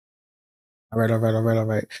All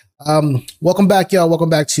right. Welcome back, y'all. Welcome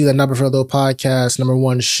back to the Number for Low podcast, number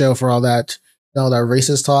one show for all that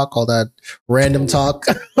racist talk, all that random talk,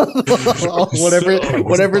 whatever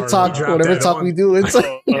talk we do. It's I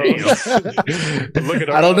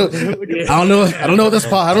don't know what this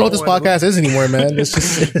podcast is anymore, man. It's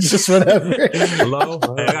just whatever. Hello,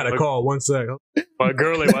 hey, I got a call. 1 sec. My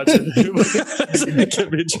girl ain't watching. Before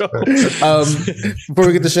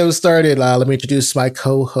we get the show started, let me introduce my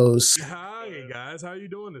co-host. Hi guys, how you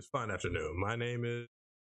doing this fine afternoon? My name is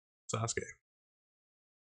Sasuke.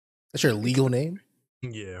 That's your legal name?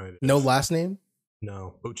 Yeah. No last name?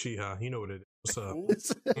 No. Uchiha. You know what it is. What's up?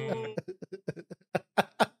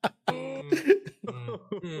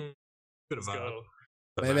 Bit of vibe.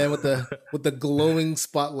 Man, with the glowing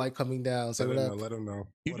spotlight coming down. So let him know.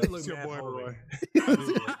 You did look your boy, Roy.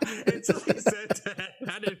 Until he said that,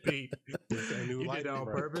 I didn't think. You did that on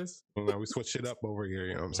purpose? No, we switched it up over here.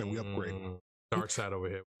 You know what I'm saying? We upgrade. Dark side over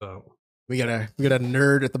here. What's up? We got a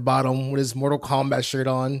nerd at the bottom with his Mortal Kombat shirt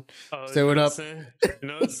on. Say what up. You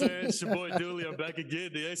know what I'm saying? It's your boy Dooley. I'm back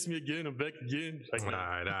again. They asked me again. I'm back again. Like, all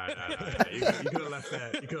right. You could have left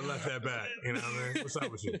that. You could have left that back. You know what I mean? What's up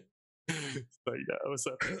with you? What's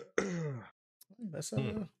up? Let's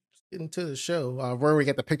get into the show. Where we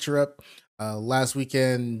get the picture up. Last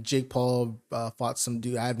weekend, Jake Paul fought some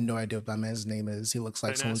dude. I have no idea what that man's name is. He looks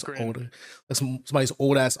like somebody's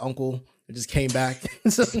old ass uncle. It just came back.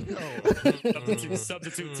 Substitute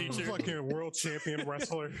teacher, fucking world champion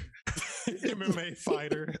wrestler, MMA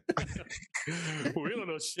fighter. We don't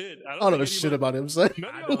know shit. I don't know shit about him. So.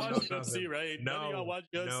 None of y'all watch UFC, right? None of y'all watch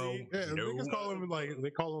UFC. Niggas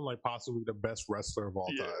call him like possibly the best wrestler of all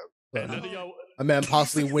time. And none of y'all. A man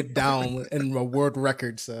possibly went down in a world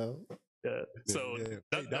record. So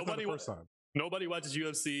Nobody watches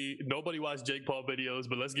UFC. Nobody watches Jake Paul videos,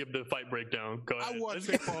 but let's give the fight breakdown. Go ahead. I watch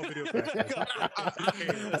Jake Paul videos.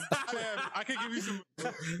 I can give you some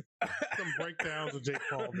breakdowns of Jake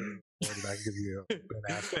Paul videos. I can give you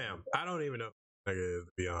Fam, I don't even know who to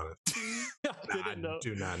be honest. I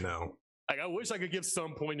do not know. Like, I wish I could give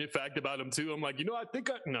some poignant fact about him too. I'm like, ain't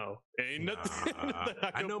nothing.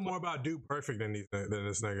 I know more about Dude Perfect than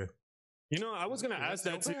this nigga. I was gonna ask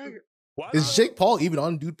that too. Why is Jake Paul even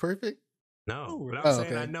on Dude Perfect? No, but I'm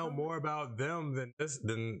saying I know more about them than this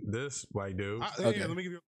white dude. Let me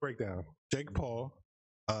give you a breakdown. Jake Paul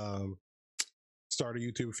started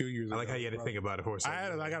YouTube a few years ago. I like how you had to think about it for a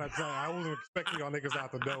second. I gotta tell you, I wasn't expecting y'all niggas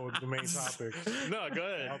not to know the main topic. No, go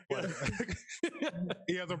ahead.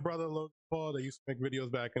 He has a brother, Logan Paul, that used to make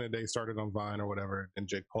videos back in the day, started on Vine or whatever, and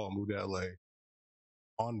Jake Paul moved to LA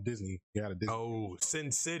on Disney. He had a Disney. Oh,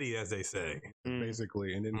 Sin City, as they say.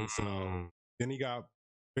 Basically. And then he got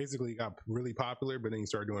really popular, but then he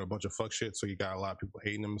started doing a bunch of fuck shit, so he got a lot of people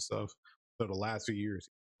hating him and stuff. So the last few years,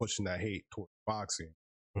 pushing that hate towards boxing.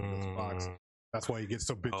 That's why he gets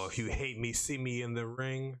so big. Oh, if you hate me, see me in the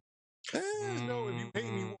ring. No, if you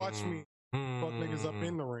hate me, watch me fuck niggas up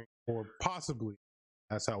in the ring. Or possibly,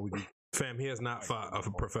 that's how we do. Fam, he has not fought a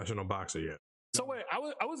professional boxer yet. So wait, I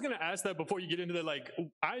was gonna ask that before you get into that. Like,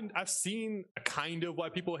 I've seen kind of why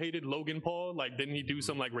people hated Logan Paul. Like, didn't he do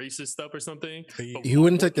some like racist stuff or something? He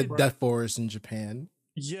wouldn't take the death forest in Japan.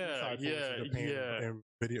 Yeah. And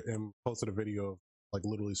posted a video of like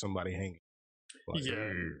literally somebody hanging. Like,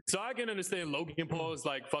 so I can understand Logan Paul is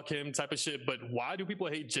like fuck him type of shit, but why do people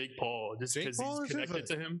hate Jake Paul? Just because he's connected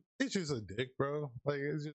to him? It's just a dick, bro. Like,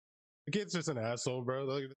 the kid's just an asshole, bro.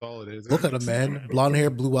 Like, that's all it is. Look at him, man. Blonde hair,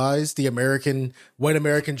 blue eyes, white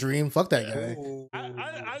American dream. Fuck that guy.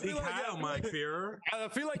 I feel like Mike Fearer. I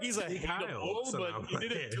feel like he's a hateable, but he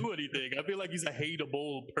didn't do anything. I feel like he's a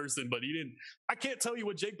hateable person, but he didn't. I can't tell you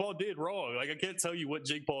what Jake Paul did wrong. Like, I can't tell you what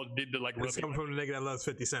Jake Paul did to like. It's coming from the nigga that loves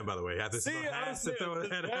 50 Cent, by the way. I have to throw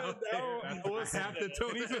that out there.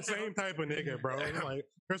 He's the same type of nigga, bro. Like,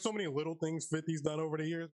 there's so many little things 50's done over the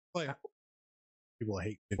years. Like, people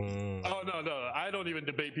hate 50. Oh no! I don't even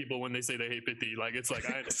debate people when they say they hate 50. Like, it's like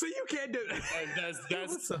so you can't do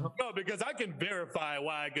that's no, because I can verify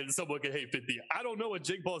why someone can hate 50. I don't know what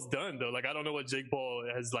Jake Paul's done though. Like, I don't know what Jake Paul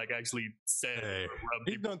has like actually said.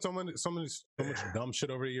 He's done so much dumb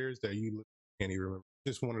shit over the years that you can't even remember.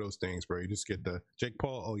 Just one of those things, bro. You just get the Jake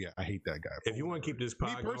Paul. Oh yeah, I hate that guy. If you want to keep this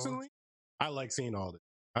pod me personally, I like seeing all this.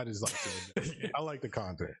 I just like seeing it. I like the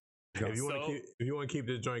content. If you want to keep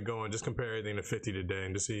this joint going, just compare everything to 50 today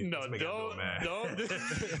and just see. No, don't.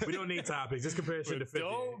 We don't need topics. Just compare shit to 50.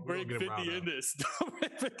 Don't bring 50 in this. Don't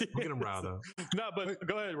bring 50. We'll get him riled though. No, but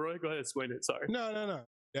go ahead, Roy. Go ahead, explain it. Sorry. No.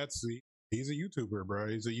 He's a YouTuber, bro.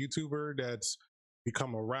 He's a YouTuber that's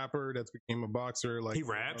become a rapper. That's became a boxer. Like, he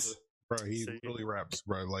raps. bro. He literally raps,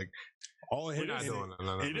 bro. Like all him. He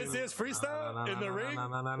just is freestyle in the ring. He's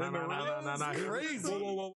crazy.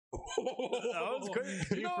 That was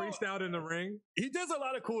crazy. He freestyled in the ring. He does a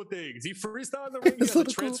lot of cool things. He freestyled in the ring. He has a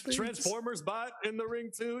Transformers bot in the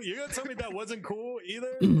ring too. You're gonna tell me that wasn't cool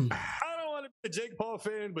either? I don't want to be a Jake Paul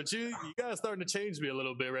fan, but you guys starting to change me a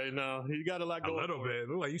little bit right now. You got a lot going. A little bit.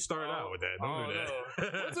 Look like you started out with that. Don't do that.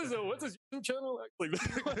 What's his YouTube channel?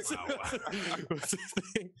 What's his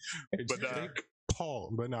thing? But Jake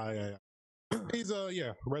Paul. But nah, yeah. He's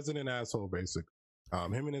a resident asshole basically.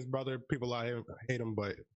 Him and his brother, people out here hate him,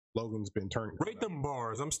 but Logan's been turning. Rate them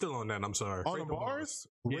bars. I'm still on that. I'm sorry. On the bars?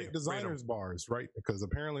 Rate designers bars, right? Because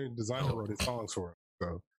apparently designer wrote his songs for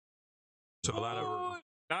him. So a lot of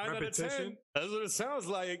 9 out of 10. That's what it sounds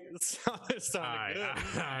like. It sounded good.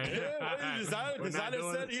 Designer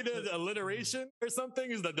said he did alliteration or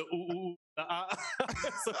something. Is that the ooh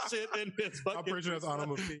some shit in his fucking. I'm pretty sure that's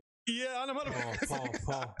onomatopoeia. Yeah,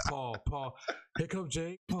 Paul. Here comes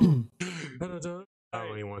Jake. Paul. I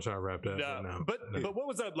don't even want to try to wrap that up now. But what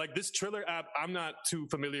was that? Like this Triller app, I'm not too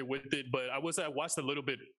familiar with it, but I watched a little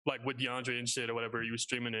bit like with DeAndre and shit or whatever. You were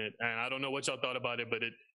streaming it, and I don't know what y'all thought about it, but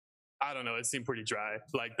I don't know. It seemed pretty dry.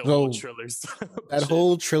 Like the whole Triller stuff. That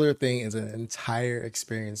whole Triller thing is an entire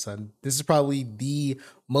experience, son. This is probably the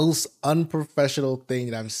most unprofessional thing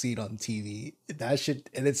that I've seen on TV. That shit,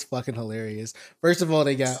 and it's fucking hilarious. First of all,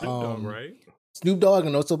 they got Snoop Dogg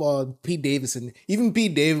and also Pete Davidson. Even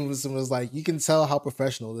Pete Davidson was like, you can tell how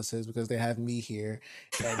professional this is because they have me here.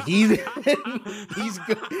 And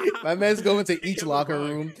my man's going to each locker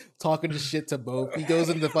room talking shit to both. He goes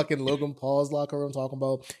into fucking Logan Paul's locker room talking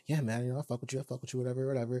about, yeah, man, I fuck with you,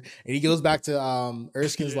 whatever. And he goes back to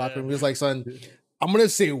Erskine's locker room. He was like, son, I'm gonna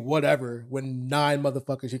say whatever when 9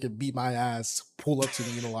 motherfuckers who can beat my ass pull up to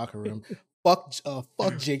me in the locker room. Fuck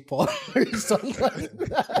Jake Paul or something like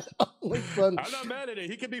that. I'm not mad at it.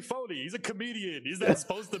 He can be phony. He's a comedian. He's not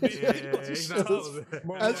supposed to be. That shit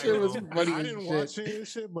was funny. I didn't watch any of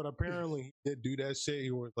this shit, but apparently he did do that shit. He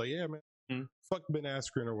was like, yeah, man, fuck Ben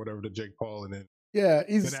Askren or whatever to Jake Paul. And then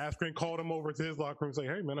Ben Askren called him over to his locker room and was like,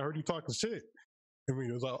 hey, man, I heard you talking shit. And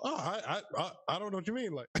he was like, I don't know what you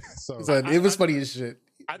mean. Like, so it was funny as shit.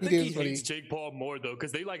 I think he hates Jake Paul more though,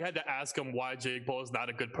 because they had to ask him why Jake Paul is not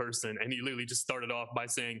a good person, and he literally just started off by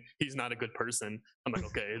saying he's not a good person. I'm like,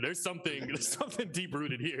 okay, there's something deep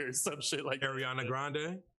rooted here, some shit like Ariana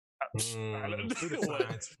Grande.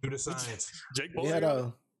 Do the science. Jake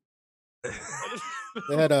Paul.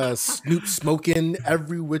 They had Snoop smoking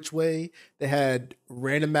every which way. They had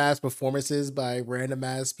random ass performances by random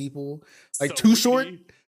ass people, like Too Short.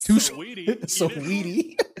 So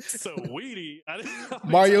weedy.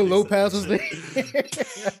 Mario Lopez was there.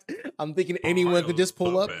 I'm thinking anyone could just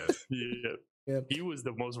pull up. Yeah, he was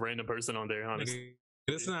the most random person on there, honestly.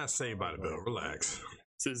 It's not Saved by the Bell. Relax.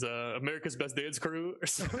 This is America's Best Dance Crew or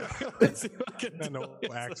something. No,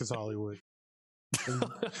 Access Hollywood.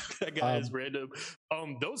 That guy is random.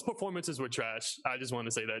 Those performances were trash. I just want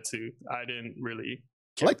to say that too. I didn't really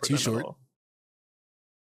care. I like Too Short.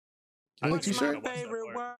 I like Too Short.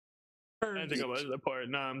 I didn't think about that part.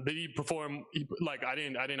 Did he perform? I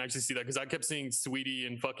didn't actually see that because I kept seeing Sweetie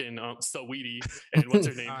and fucking Saweetie and what's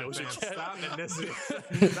her name? Doja Cat.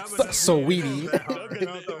 Saweetie.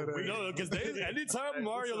 No, because anytime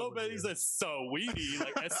Mario Lopez says Saweetie,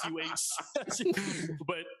 like SUH,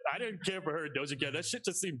 but I didn't care for her Doja Cat. That shit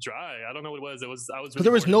just seemed dry. I don't know what it was. I was. Really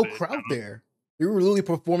there was no crowd there. We were literally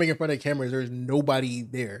performing in front of cameras. There's nobody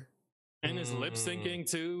there. And his lip syncing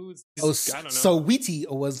too. I don't know. Saweetie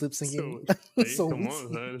was lip syncing. Come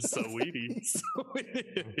on, Saweetie.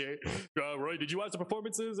 Roy, did you watch the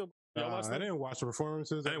performances? I didn't watch the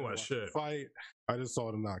performances. I didn't watch shit. Fight. I just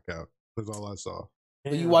saw the knockout. That's all I saw.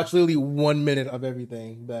 So you watched literally 1 minute of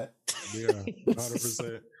everything. That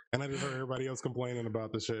 100%. And I just heard everybody else complaining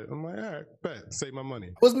about the shit. I'm like, all right, bet, save my money.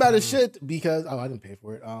 I was mad as shit because I didn't pay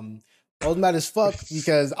for it. I was mad as fuck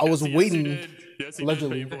because I was waiting.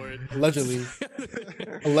 Allegedly, I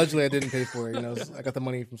didn't pay for it. I got the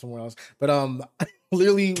money from somewhere else. But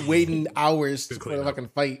literally waiting hours for the fucking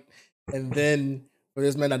fight, and then for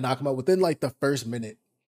this man to knock him out within like the first minute.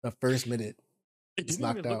 It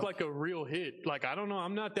didn't even look like a real hit. Like, I don't know.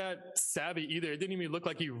 I'm not that savvy either. It didn't even look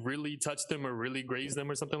like he really touched them or really grazed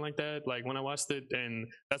them or something like that. Like when I watched it, and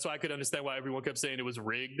that's why I could understand why everyone kept saying it was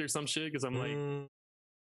rigged or some shit. Because I'm like.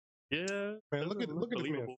 Yeah, man, look at this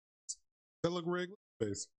man. That look rigged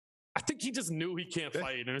face. I think he just knew he can't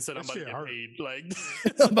fight, and said, "I'm about to get paid." Like,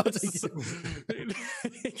 I'm about to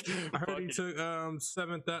I heard he took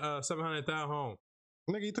 700,000 home.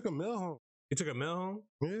 Nigga, he took $1 million home. He took $1 million home.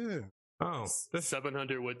 Yeah. Oh, that's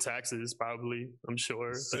 700 with taxes, probably. I'm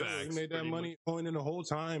sure. He made that money going in the whole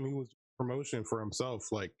time. He was promotion for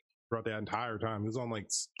himself, like throughout that entire time. He was on like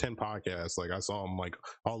 10 podcasts. Like I saw him like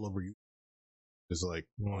all over you, just like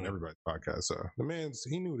on everybody's podcast. So the man's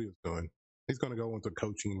he knew what he was doing. He's gonna go into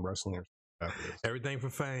coaching, wrestling, or after this. Everything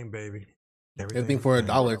for fame, baby. Everything for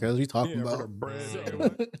 $1, because we talking about.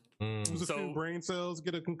 Lose a few brain cells,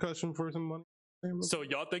 get a concussion for some money. So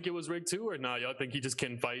y'all think it was rigged too, or not? Y'all think he just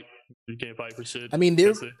can't fight? He can't fight for shit. I mean, I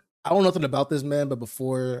don't know nothing about this man, but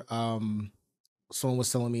before someone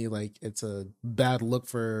was telling me like it's a bad look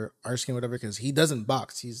for Arsene or whatever because he doesn't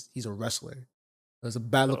box. He's a wrestler. It's a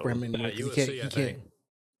bad look for him anymore. He can't. I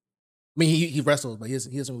mean, he wrestles, but he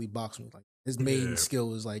doesn't really box. Like his main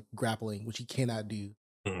skill is like grappling, which he cannot do.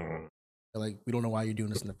 Like we don't know why you're doing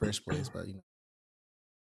this in the first place, but you know.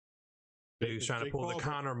 He was trying to pull the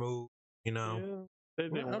Conor move. You know, I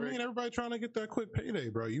mean, everybody trying to get that quick payday,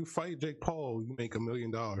 bro. You fight Jake Paul, you make $1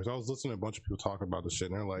 million. I was listening to a bunch of people talk about this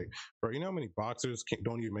shit, and they're like, bro, you know how many boxers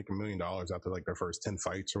don't even make $1 million after like their first 10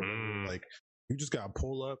 fights or whatever? Like, you just got to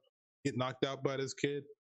pull up, get knocked out by this kid,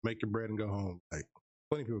 make your bread, and go home. Like,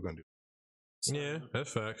 plenty of people gonna do it. Yeah,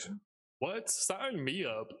 that's facts. What? Sign me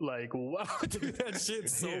up. Like, wow, do that shit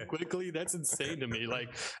so quickly. That's insane to me.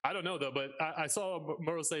 Like, I don't know though, but I saw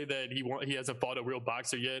Murrow say that he hasn't fought a real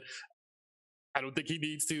boxer yet. I don't think he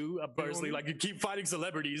needs to. Personally, like you keep fighting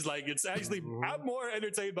celebrities. Like it's actually, I'm more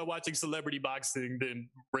entertained by watching celebrity boxing than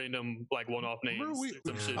random like one-off names. Bro,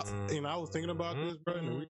 I was thinking about this, bro.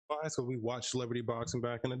 And we watched celebrity boxing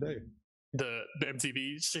back in the day. The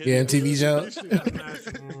MTV shit. Yeah, MTV show.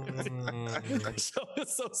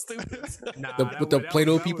 It's so stupid. With the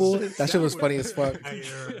Play-Doh people. That shit was funny as fuck.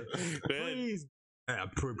 Please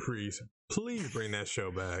bring that show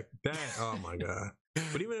back. Oh my god.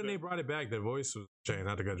 But even when they brought it back, the voice was changed.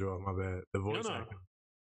 Not to cut you off, my bad. The voice acting.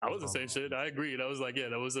 I wasn't saying shit. I agreed. I was like, yeah,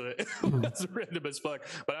 that was that's random as fuck.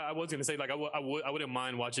 But I was gonna say, like, I wouldn't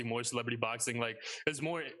mind watching more celebrity boxing. Like, it's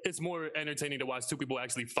more entertaining to watch two people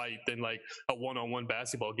actually fight than like a one-on-one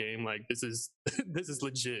basketball game. Like, this is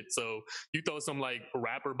legit. So you throw some like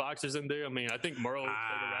rapper boxers in there. I mean, I think Murrow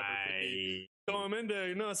throw him in there.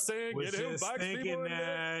 You know what I'm saying? Was Get him just thinking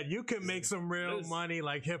that you can make some real money,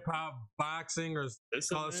 like hip hop boxing, or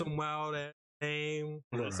call it some wild ass name.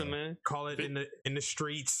 Listen, man. Call it in the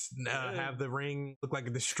streets. Have the ring look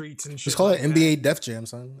like the streets and shit. Just call it NBA Def Jam,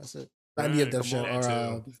 son. That's it. NBA Def Jam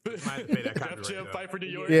or Def Jam Fight for New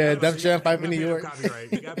York. Yeah, Def Jam Fight for New York.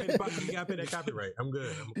 Copyright. You got to pay that copyright. I'm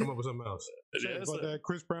good. I'm gonna come up with something else. About that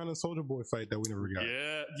Chris Brown and Soulja Boy fight that we never got.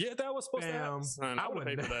 Yeah, that was supposed to happen. I would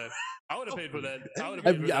have paid for that. I would have paid for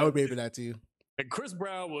that. I would pay for that too. And Chris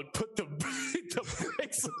Brown would put the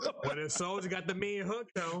brakes on. But if Soulja got the mean hook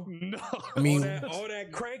though, no. I mean, all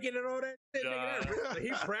that cranking and all that shit, nigga, he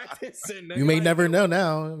practicing. You may never know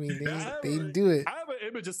now. I mean, they do it. I have an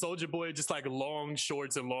image of Soulja Boy just like long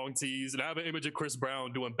shorts and long tees, and I have an image of Chris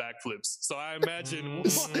Brown doing backflips. So I imagine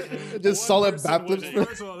just solid backflips.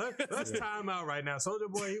 First of all, let's time out right now. Soulja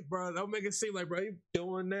Boy, bro, don't make it seem like bro, he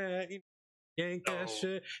doing that. Yank that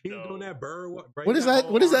shit. He was doing that bird. What is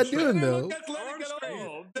that? What is that doing though?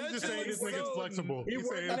 He's just saying this nigga's flexible. He's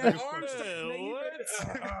saying that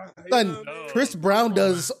Son, Chris Brown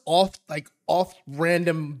does off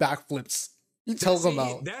random backflips. He tells them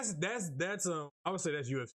out. That's I would say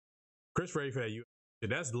that's UFC. Chris ready for that UFC.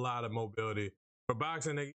 That's a lot of mobility. For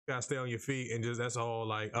boxing, you gotta stay on your feet and that's all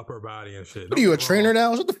like upper body and shit. What are you, a trainer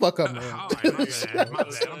now? Shut the fuck up, man. All right, my bad.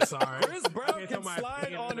 I'm sorry. Chris Brown can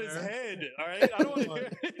slide on his head. All right, I don't want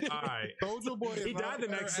to hear. All right, Soulja Boy. He died the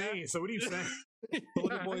next scene. So what are you saying?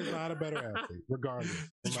 Soulja Boy is not a better athlete, regardless.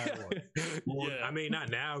 No matter what. Well, yeah. I mean, not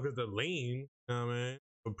now because the lean. You know what I mean?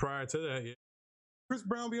 But prior to that, yeah. Chris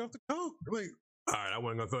Brown be off the coke. Like, all right, I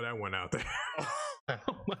wasn't gonna throw that one out there.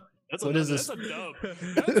 What is this? That's a dub.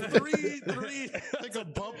 That's three. Take a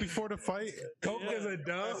bump before the fight. Coke is a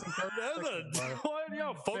dub. That's a dub.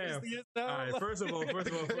 Y'all focus now. All right, first of all,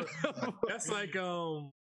 that's like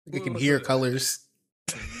You can hear colors.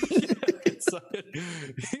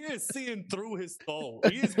 He is seeing through his skull.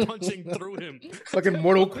 He is punching through him. Fucking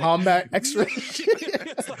Mortal Kombat X-ray.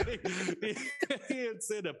 He ain't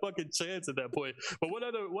said a fucking chance at that point. But what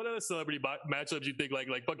other celebrity matchups you think like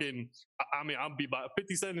fucking? I mean, I'm be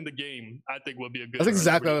 50 Cent in the game. I think would be a good. That's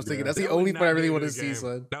exactly what I was thinking. That's the only fight I really want to see,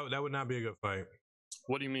 son. That would not be a good fight.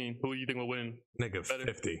 What do you mean? Who do you think will win? Nigga,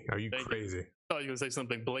 50. Are you crazy? I thought you were gonna say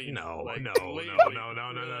something blatant. No.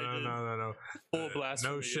 Full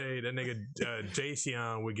blasphemy. No shade. That nigga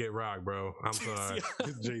Jayceon would get rocked, bro. I'm sorry.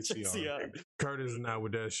 Jayceon. Curtis is not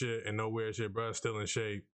with that shit and no weird shit, bro. Still in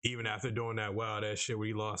shape. Even after doing that wild ass shit where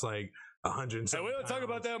he lost like 100. Hey, we don't talk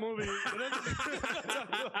about that movie.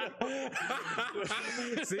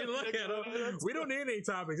 See, look at him. We don't need any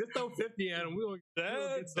topics. Just throw 50 at him.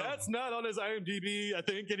 That's not on his IMDb, I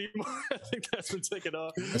think, anymore. I think that's been taken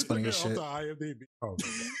off. That's funny as shit. IMDb. Oh,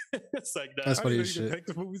 it's like that. That's funny as shit. Take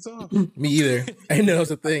the movies off. Me either. I didn't know it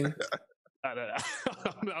was a thing.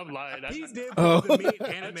 I'm lying. He did the meat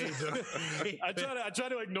anime. I try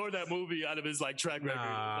to ignore that movie out of his like track record.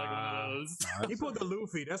 Like one of those. He pulled the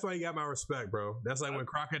Luffy. That's why he got my respect, bro. That's like when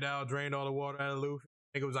Crocodile drained all the water out of Luffy.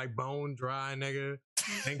 Nigga was like bone dry, nigga.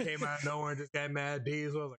 Then came out of nowhere and just got mad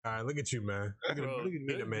Diesel. I was like, all right, look at you, man.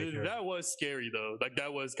 That was scary though. Like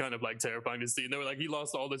that was kind of like terrifying to see. And they were like, he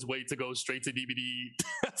lost all this weight to go straight to DVD.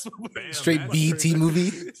 Straight BT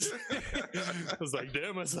movie. I was like,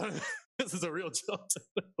 damn, my son, this is a real joke.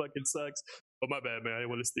 It fucking sucks. But my bad, man. I didn't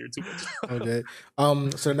want to steer too much. Okay.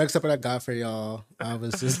 So the next episode I got for y'all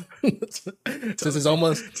was just since it's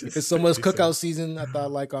almost cookout season. I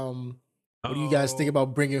thought like what do you guys think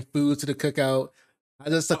about bringing food to the cookout?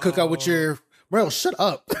 Just a cookout with your bro. Shut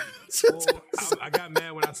up. I got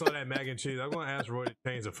mad when I saw that mac and cheese. I'm gonna ask Roy to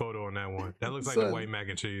change the photo on that one. That looks like the white mac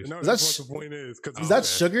and cheese. No, that's what the point is. Is that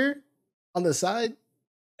sugar on the side?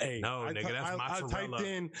 Hey, no, nigga, that's mozzarella. I typed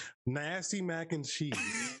in nasty mac and cheese.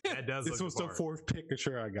 That does. This was the fourth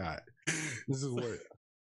picture I got. This is what.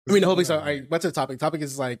 I mean, the whole thing's all right. What's the topic? Topic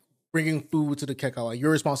is like bringing food to the cookout. Like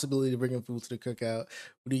your responsibility to bringing food to the cookout.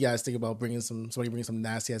 What do you guys think about bringing somebody bringing some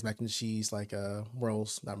nasty ass mac and cheese like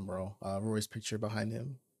Roy's picture behind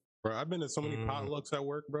him? Bro, I've been to so many potlucks at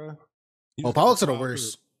work, bro. Potlucks are the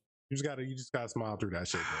worst. You just gotta smile through that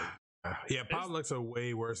shit, bro. Yeah, potlucks are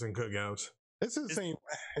way worse than cookouts. It's the same.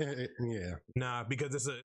 Yeah. Nah, because it's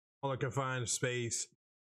a smaller confined space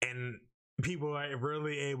and people are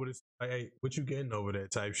really able to say, hey, what you getting over there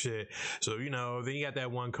type shit. So, then you got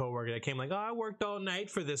that one coworker that came like, oh, I worked all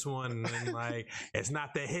night for this one. And like, it's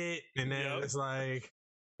not the hit. And then it's like,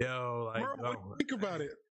 yo, like, bro, think about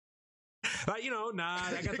it. Like,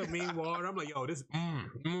 I got the mean water. I'm like, yo, this,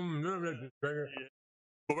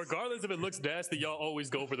 But regardless if it looks nasty, y'all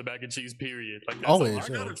always go for the mac and cheese, period. Like, always. I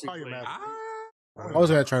was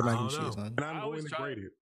gonna try mac and cheese, man. And I'm going to grade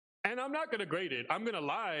it. And I'm not gonna grade it. I'm gonna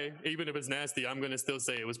lie, even if it's nasty. I'm gonna still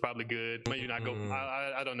say it was probably good. Maybe not go.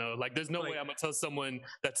 I don't know. Like, there's no way I'm gonna tell someone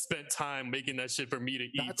that spent time making that shit for me to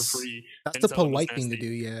eat for free. That's the polite thing to do.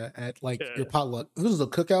 Yeah, at your potluck. This is a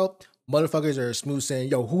cookout. Motherfuckers are smooth saying,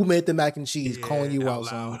 "Yo, who made the mac and cheese?" Calling you out,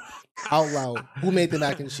 son. Out loud. Who made the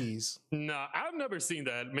mac and cheese? Nah, I've never seen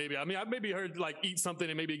that. Maybe I've maybe heard like eat something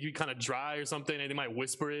and maybe be kind of dry or something, and they might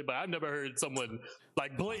whisper it. But I've never heard someone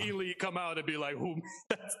like blatantly come out and be like, "Who?"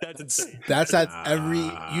 That's insane. That's at every.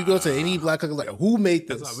 You go to any black cooker, like, who made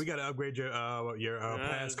this? That's why we gotta upgrade your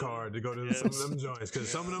pass card to go to some of them joints because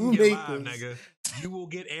some of them get live, nigga. You will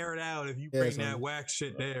get aired out if you bring that wax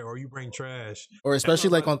shit there, or you bring trash. Or especially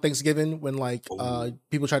like on Thanksgiving when like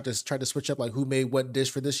people tried to switch up like who made what dish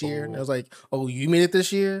for this year, and I was like, oh, you made it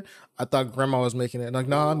this year? I thought grandma was making it. And like,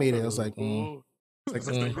 no, I made it. I was like, That's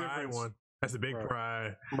the pride one. That's the big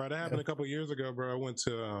pride. Bro, that happened a couple years ago, bro. I went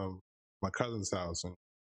to my cousin's house, and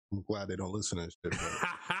I'm glad they don't listen to this shit,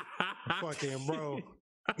 bro. Fucking bro.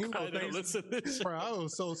 Bro, I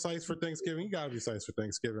was so psyched for Thanksgiving. You gotta be psyched for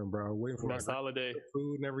Thanksgiving, bro. Waiting for my holiday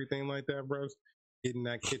food and everything like that, bro. Get in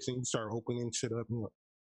that kitchen, you start opening shit up. And look,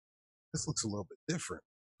 this looks a little bit different.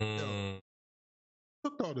 Yo,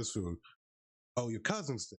 cooked all this food. Oh, your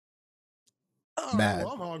cousin's did. Oh, mad.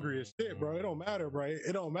 I'm hungry as shit, bro. It don't matter, bro.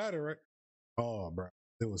 It don't matter, right? Oh, bro,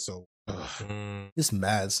 it was so. It's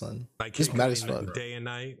mad, son. Like it's mad as fuck. Day and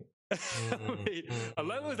night.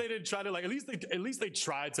 Unless they didn't try to like at least they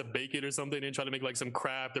tried to bake it or something and try to make like some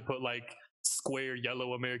craft or put like square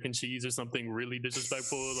yellow American cheese or something really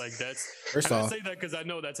disrespectful. Like that's I say that because I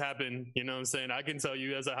know that's happened. You know what I'm saying? I can tell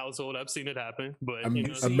you as a household I've seen it happen. But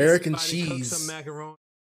American cheese, some macaroni,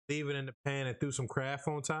 leave it in the pan and threw some Kraft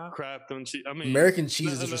on top. Kraft on cheese. I mean, American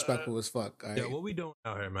cheese is disrespectful as fuck. Yeah, what we doing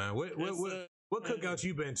out here, man? What cookouts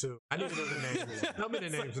you been to? I need to know the names. Tell me the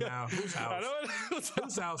names now. Whose house?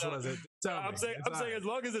 Whose house was it? I'm saying as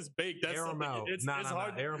long as it's baked, that's air them out. It's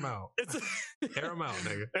hard. Air them out. Air them out,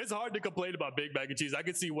 nigga. It's hard to complain about big mac and cheese. I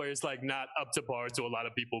can see where it's like not up to par to a lot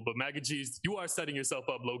of people, but mac and cheese, you are setting yourself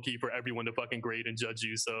up low key for everyone to fucking grade and judge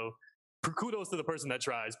you. So kudos to the person that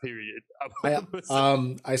tries. Period.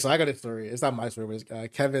 So I got a story. It's not my story, but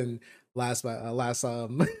it's, Kevin last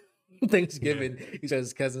Thanksgiving, he's at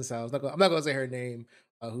his cousin's house. I'm not gonna say her name,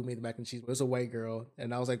 who made the mac and cheese, but it was a white girl.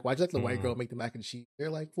 And I was like, why'd you let the white girl make the mac and cheese? They're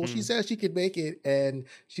like, well, she said she could make it, and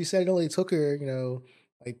she said it only took her,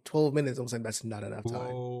 like 12 minutes. I'm saying that's not enough time.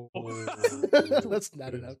 Whoa. That's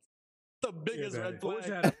not enough. The biggest red I wish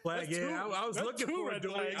flag. I had a flag. Yeah, I was looking for it. I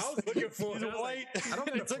was looking for it. White. I don't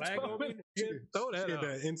think the flag on me. Throw that out.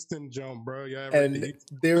 That instant jump, bro. Yeah, And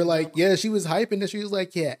they were like, yeah, she was hyping it. She was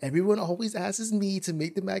like, yeah, everyone always asks me to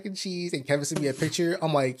make the mac and cheese. And Kevin sent me a picture.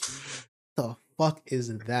 I'm like, the fuck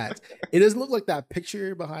is that? It doesn't look like that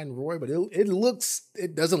picture behind Roy, but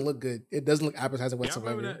it doesn't look good. It doesn't look appetizing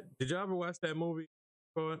whatsoever. Did y'all ever watch that movie?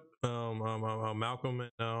 Malcolm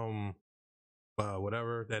and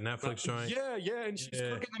whatever, that Netflix joint. Yeah, and she's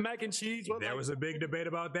cooking the mac and cheese. There was a big debate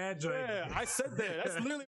about that joint. Yeah, I said that. That's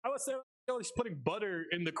literally I was saying. She's putting butter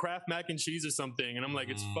in the Kraft mac and cheese or something, and I'm like,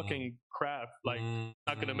 it's fucking Kraft. Like,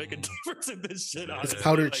 not gonna make a difference in this shit. It's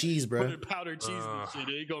powdered cheese, bro. Powdered cheese and shit.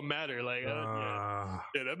 It ain't gonna matter. Like, yeah.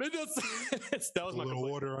 I mean, that was my little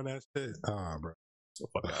water on that shit. Bro. So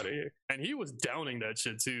fuck out of here. And he was downing that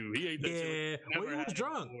shit too. He ate that shit. Well, he was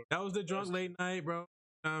drunk. That was the drunk late night, bro.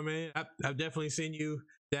 I mean, I've definitely seen you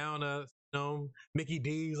down Mickey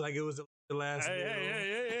D's like it was the last meal.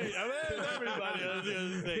 Hey. I mean, everybody else.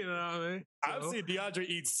 You know what I mean? I've seen DeAndre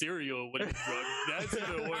eat cereal when he's drunk. That's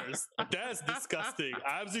even worse. That's disgusting.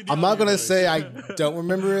 I'm not gonna say I don't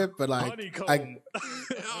remember it, but like honeycomb. I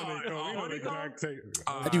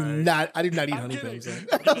do not eat honeycombs.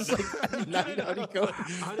 I was like, I do not eat honeycomb.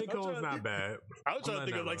 Honeycomb's not bad. I was trying to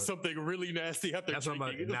think of like something really nasty after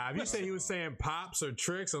drinking. Nah, if you say he was saying Pops or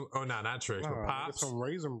Tricks, or not Tricks, but Pops. Some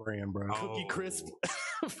Raisin Bran, bro. Cookie Crisp.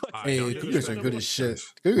 Hey, cookies are good as shit.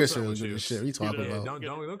 Cookies are good as shit. What are you talking about?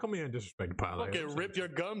 Don't come here and disrespect the pilot. Fucking rip your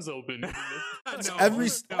gums open. That's every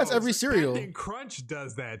cereal. Captain Crunch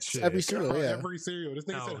does that shit. Every cereal, yeah. Every cereal. This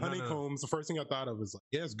nigga said honeycombs. The first thing I thought of was like,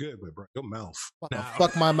 yeah, it's good, but bro, your mouth.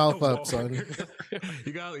 Fuck my mouth up, son.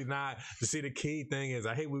 You gotta not to see the key thing is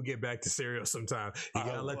I hate we get back to cereal sometimes. You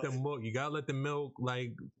gotta let them milk. You gotta let the milk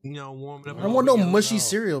warm up. I don't want no mushy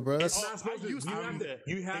cereal, bro. That's not supposed to.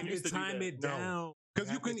 You have to time it down. Because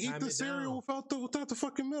you can eat the cereal without the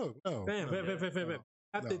fucking milk. No.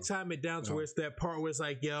 I have to time it down to where it's that part where it's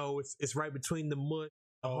like, it's right between the mush,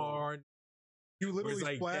 the hard. You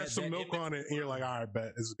literally splash some milk on it and you're like, all right,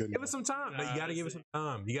 bet it's good. Give it some time. You gotta give it some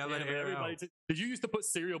time. You gotta let it air out. Did you used to put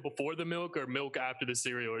cereal before the milk or milk after the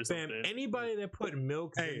cereal or something? Anybody that put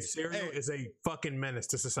milk in cereal is a fucking menace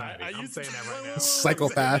to society. I'm saying that right now.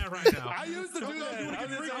 Psychopath. I used to do that.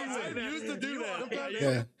 I used to do that.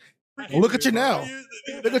 Yeah. Well, look at you now.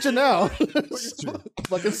 Look at you now.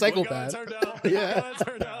 Fucking psychopath. Yeah.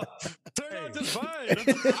 Turned out just fine.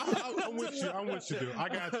 I'm with you, dude. I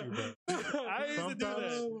got you, bro. I used to do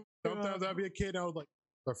that. Sometimes I'd be a kid, I was like,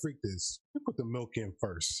 I freak this. You put the milk in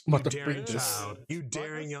first. You daring child. You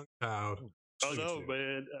daring young child. Oh no,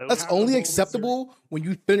 man. That's only acceptable when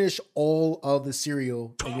you finish all of the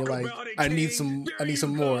cereal and you're like, I need some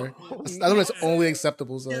more. That's when it's only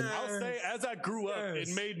acceptable, son. I'll say, as I grew up, it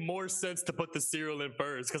made more sense to put the cereal in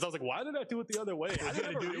first because I was like, why did I do it the other way? I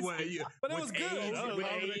didn't do it, but it was good.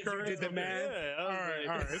 Did the math? All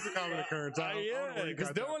right. It's a common occurrence. Yeah,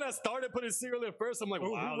 because then when I started putting cereal in first, I'm like,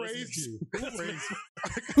 wow, who raised you?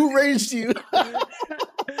 Who raised you?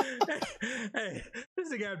 Hey, this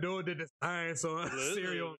guy doing the science on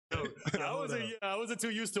cereal. I wasn't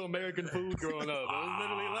too used to American food growing up. It was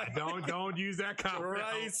literally like don't use that comment.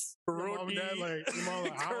 Rice, roti,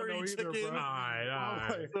 curry chicken. All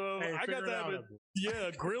right. So I got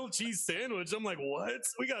that. Grilled cheese sandwich. I'm like, what?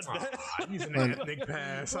 We got that. I'm using that ethnic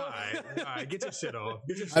pass. All right, get your shit off.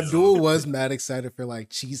 Abdul was mad excited for like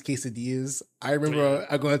cheese quesadillas. I remember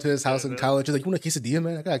I going to his house in college. He's like, you want a quesadilla,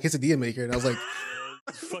 man? I got a quesadilla maker, and I was like.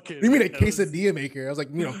 You mean a quesadilla maker? I was like,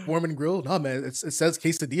 Foreman Grill? No, man, it says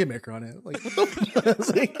quesadilla maker on it. Like, what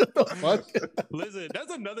the fuck? Listen,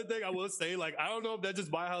 that's another thing I will say. Like, I don't know if that's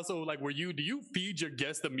just my household. Like, do you feed your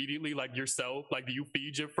guests immediately, like yourself? Like, do you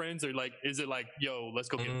feed your friends, or like, is it like, yo, let's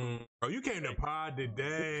go get food? Oh, you came to pod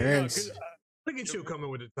today. Look at you coming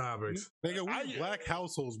with the topics. Nigga, we black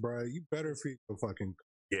households, bro. You better feed your fucking.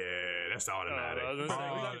 Yeah, that's automatic.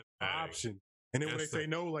 Option. And then when they say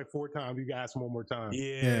no like 4 times, you gotta ask them one more time.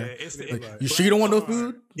 Yeah. It's you sure you don't want no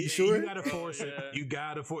food? You sure? You gotta force it. You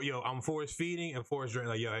gotta force. Yo, I'm force feeding and force drink.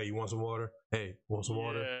 Like, yo, hey, you want some water? Hey, want some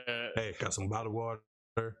water? Hey, got some bottled water?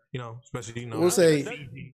 Especially We'll say.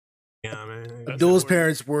 Yeah, man. Those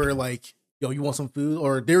parents were like, yo, you want some food?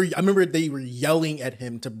 Or I remember they were yelling at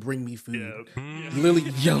him to bring me food. Yeah. Literally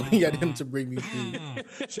yelling at him to bring me food.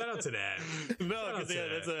 Shout out to that. No,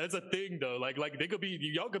 because that's a thing though. Like they could be,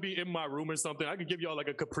 y'all could be in my room or something. I could give y'all like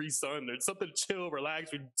a Capri Sun or something to chill,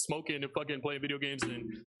 relax, with smoking and fucking playing video games,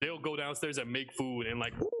 and they'll go downstairs and make food and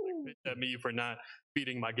like bitch at me for not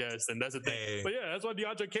feeding my guests, and that's the thing. Hey. But yeah, that's why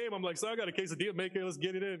DeAndre came. I'm like, so I got a quesadilla maker. Let's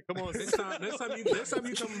get it in. Come on. Next time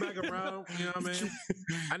you coming back around, you know what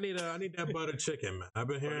I mean? I need that butter chicken, man. I've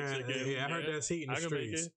been hearing. I heard that's heat in the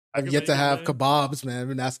streets. I've yet to have kebabs, man. I've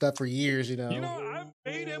been asked that for years, you know. I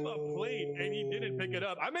made him a plate and he didn't pick it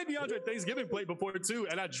up. I made DeAndre a Thanksgiving plate before too,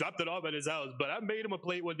 and I dropped it off at his house. But I made him a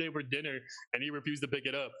plate one day for dinner, and he refused to pick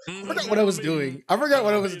it up. I forgot what I was doing. I forgot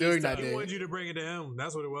what I was doing that day. He wanted you to bring it to him.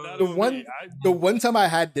 That's what it was. The one time I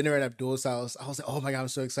had dinner at Abdul's house, I was like, "Oh my god, I'm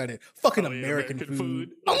so excited! Fucking American food!"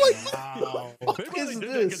 I'm like, wow. "What the fuck is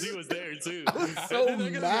this?" Because he was there too. I was so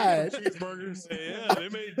mad. Cheeseburgers. Yeah,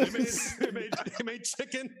 they made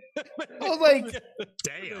chicken. I was like,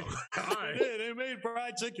 "Damn!" Right. Yeah, they made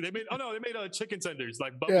fried chicken. They made chicken tenders,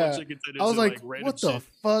 like buffalo chicken tenders. I was like, "What the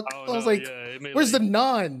fuck?" I was like, "Where's the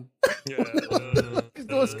naan?" Yeah,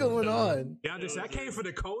 what's going on? Yeah, I came for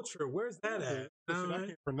the culture. Where's that at? I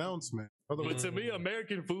can't pronounce, man. But to me,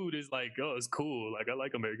 American food is like, oh, it's cool. Like I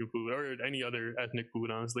like American food or any other ethnic food.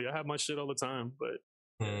 Honestly, I have my shit all the time, but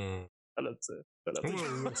I love to. What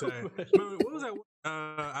was that?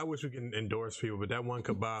 I wish we could endorse people, but that one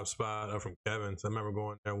kebab spot from Kevin's. I remember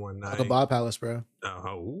going there one night. Kebab Palace, bro.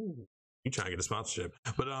 Oh, you trying to get a sponsorship?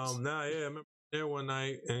 But I remember there one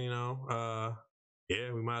night, and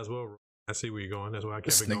yeah, we might as well. I see where you're going. That's why I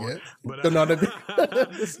kept it going. But they don't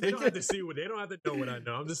have to see what they don't have to know what I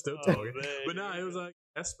know. I'm just still talking. Man, but no, it was like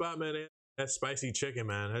that spot, man. That spicy chicken,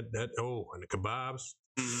 man. And the kebabs.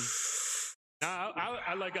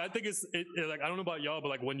 I think it's like, I don't know about y'all, but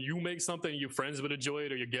like when you make something, your friends would enjoy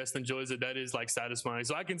it or your guest enjoys it, that is like satisfying.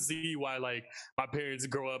 So I can see why like my parents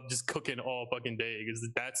grow up just cooking all fucking day, because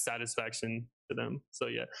that's satisfaction to them. So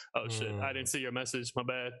yeah. Oh shit, I didn't see your message. My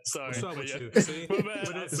bad. Sorry. What's up with you? See? My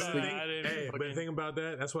bad. But the thing about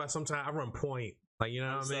that, that's why sometimes I run point. Like, you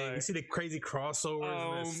know what I mean? You see the crazy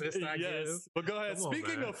crossovers and assists I give. But go ahead.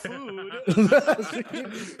 Speaking of food.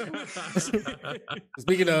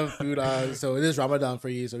 Speaking of food, so it is Ramadan for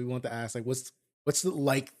you. So we want to ask, like, what's it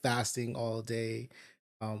like fasting all day?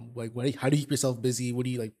 Like, how do you keep yourself busy? What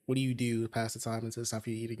do you do to pass the time until it's time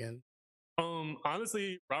for you to eat again?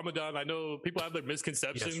 Honestly, Ramadan, I know people have their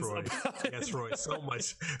misconceptions. Yes, Roy. So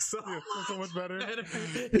much better.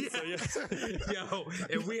 Yo,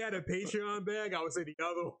 if we had a Patreon bag, I would say the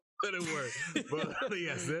other wouldn't work. But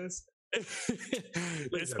yes, this.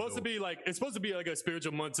 It's supposed to be like a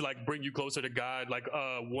spiritual month to like bring you closer to God. Like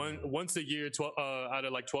once a year, out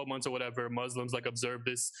of like 12 months or whatever, Muslims like observe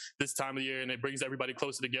this time of the year, and it brings everybody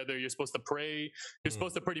closer together. You're supposed to pray. You're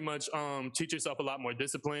supposed to pretty much teach yourself a lot more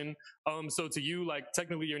discipline. So to you, like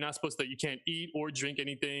technically, you're not supposed to. You can't eat or drink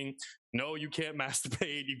anything. No, you can't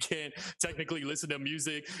masturbate. You can't technically listen to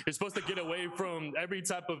music. You're supposed to get away from every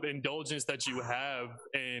type of indulgence that you have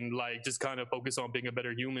and like just kind of focus on being a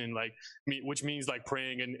better human, like which means like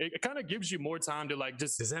praying. And it kind of gives you more time to like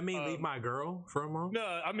just. Does that mean leave my girl for a month? No,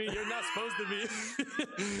 I mean, you're not supposed to be.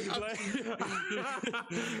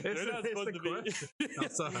 You're not supposed to be. I'm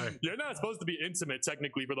sorry. You're not supposed to be intimate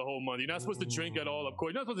technically for the whole month. You're not supposed to drink at all, of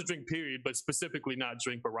course. You're not supposed to drink, period, but specifically not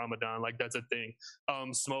drink for Ramadan. Like that's a thing.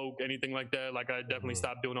 Smoke, anything like that. Like I definitely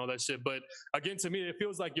stopped doing all that shit. But again, to me, it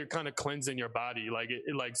feels like you're kind of cleansing your body. Like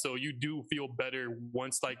like so you do feel better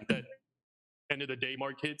once like that end of the day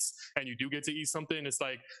mark hits and you do get to eat something. It's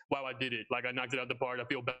like, wow, I did it. Like I knocked it out the park. I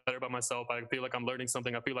feel better about myself. I feel like I'm learning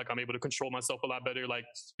something. I feel like I'm able to control myself a lot better. Like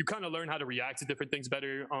you kind of learn how to react to different things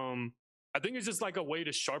better. I think it's just like a way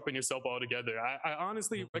to sharpen yourself all together. I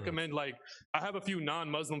honestly recommend, like, I have a few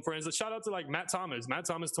non-Muslim friends. Shout out to like Matt Thomas. Matt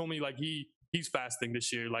Thomas told me like he's fasting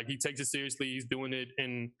this year. Like he takes it seriously. He's doing it.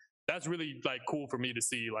 And that's really like cool for me to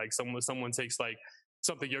see. Like someone takes like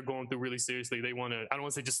something you're going through really seriously. They want to, I don't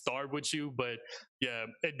want to say just starve with you, but yeah,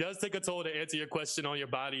 it does take a toll to answer your question on your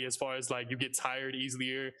body as far as like you get tired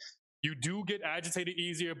easier. You do get agitated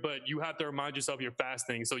easier, but you have to remind yourself you're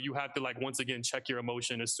fasting. So you have to like, once again, check your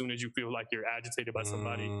emotion as soon as you feel like you're agitated by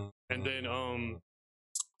somebody. And then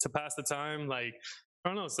to pass the time, like, I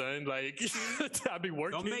don't know, son. Like, I be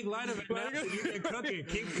working. Don't make light of it, man. You've been cooking.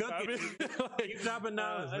 Keep cooking. Keep dropping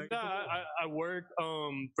knowledge. I work.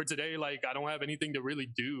 For today, like, I don't have anything to really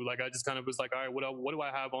do. Like, I just kind of was like, all right, what do I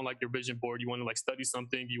have on like your vision board? You want to like study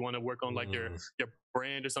something? You want to work on like your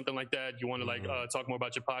brand or something like that? You want to like talk more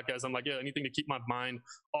about your podcast? I'm like, yeah, anything to keep my mind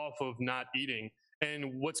off of not eating.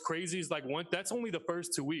 And what's crazy is like that's only the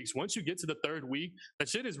first 2 weeks. Once you get to the third week, that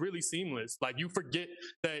shit is really seamless. Like you forget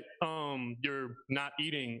that you're not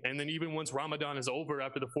eating. And then even once Ramadan is over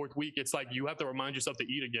after the fourth week, it's like you have to remind yourself to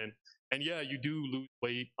eat again. And yeah, you do lose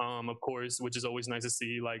weight, of course, which is always nice to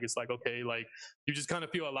see. Like it's like, okay, like you just kind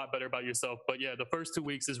of feel a lot better about yourself. But yeah, the first 2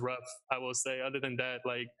 weeks is rough, I will say. Other than that,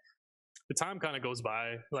 like the time kind of goes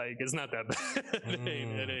by. Like it's not that bad.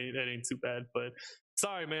 It ain't too bad. But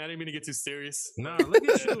sorry, man, I didn't mean to get too serious. No, look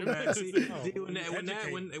at you, man. See,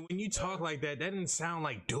 when you talk like that didn't sound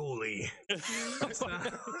like Dooley.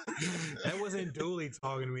 That wasn't Dooley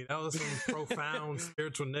talking to me. That was some profound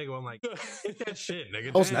spiritual nigga. I'm like, get that shit,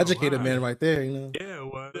 nigga. I was an educated man right there, you know. Yeah,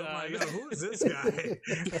 well, I'm like, who is this guy?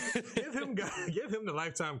 give him the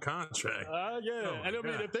lifetime contract. Yeah, and I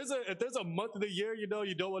mean, if there's a month of the year, you know,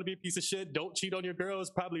 you don't want to be a piece of shit. Don't cheat on your girl. It's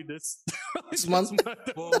probably this month.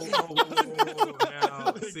 Whoa.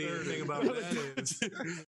 Now, see, the thing about that is,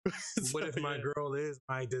 what if my girl is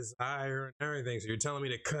my desire and everything? So you're telling me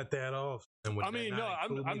to cut that off? And I mean, no,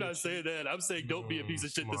 I'm not saying that. I'm saying don't be a piece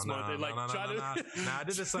of shit this month. Nah, I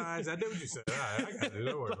did the signs. I did what you said. All right, I got it.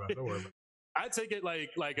 Don't worry about it. I take it like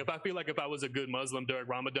if I feel like if I was a good Muslim during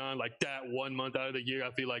Ramadan, like that 1 month out of the year,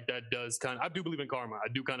 I feel like that does I do believe in karma. I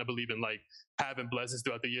do kind of believe in like having blessings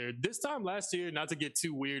throughout the year. This time last year, not to get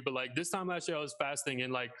too weird, but like this time last year, I was fasting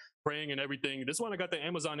and like praying and everything. This one, I got the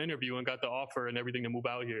Amazon interview and got the offer and everything to move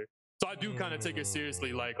out here. So I do kind of take it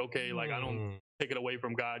seriously. Like, okay, like I don't take it away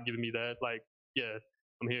from God giving me that. Like, yeah,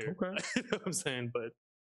 I'm here. Okay. You know what I'm saying? But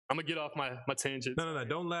I'm gonna get off my tangent. No.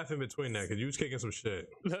 Don't laugh in between that because you was kicking some shit.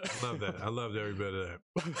 I love that. I loved every bit of that.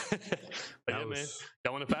 Yeah, man.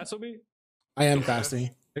 Y'all want to fast with me? I am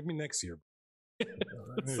fasting. Take me next year.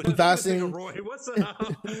 I'm fasting. Roy, what's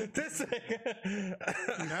up?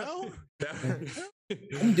 No?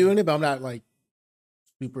 I'm doing it, but I'm not like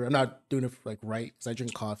super. I'm not doing it like right because I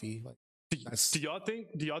drink coffee. Like, do y'all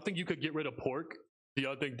think you could get rid of pork? Do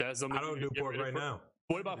y'all think that's something? I don't do pork right now.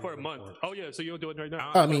 What about for a month? Oh yeah, so you don't do it right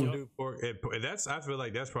now. I mean, do pork. I feel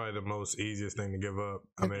like that's probably the most easiest thing to give up.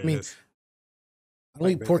 I mean I don't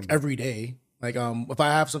eat pork every day. Like if I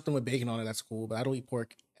have something with bacon on it, that's cool. But I don't eat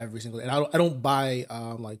pork every single day. And I don't buy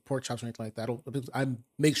like pork chops or anything like that. I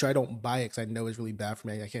make sure I don't buy it because I know it's really bad for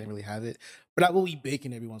me. I can't really have it. But I will eat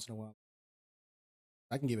bacon every once in a while.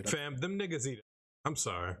 I can give it up. Fam, them niggas eat it. I'm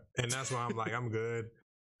sorry, and that's why I'm like I'm good.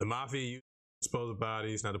 The mafia dispose of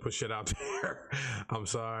bodies, not to put shit out there. I'm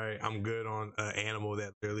sorry. I'm good on an animal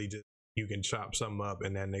that literally just you can chop something up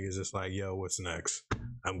and that nigga's just like, yo, what's next?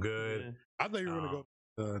 I'm good. Yeah. I thought you were gonna go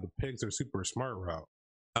the pigs are super smart route.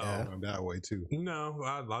 That way too. No,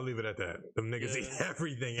 I'll leave it at that. Them niggas eat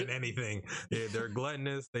everything and anything. Yeah, they're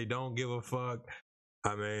gluttonous. They don't give a fuck.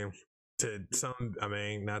 I mean,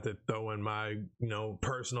 not to throw in my,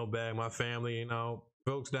 personal bag, my family,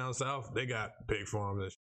 folks down south, they got pig farms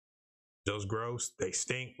and those gross, they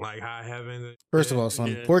stink like high heaven. First of all,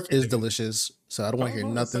 son, pork is delicious, so I don't want to hear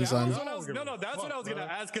nothing, son. That's what I was gonna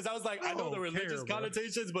ask because I was like, I know the religious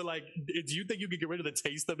connotations, but like, do you think you could get rid of the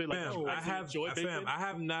taste of it? Like, I have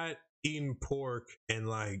not eaten pork in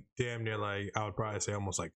like damn near like I would probably say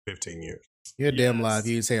almost like 15 years. You're damn live.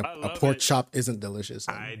 You'd say a pork chop isn't delicious.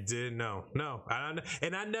 I did no. I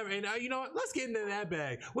never. You know what? Let's get into that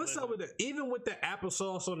bag. What's up with even with the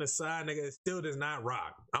applesauce on the side, nigga? It still does not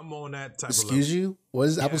rock. I'm on that type. Excuse you? What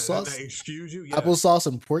is applesauce? Excuse you? Yeah. Applesauce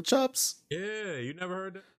and pork chops? Yeah, you never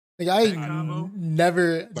heard that? Like, I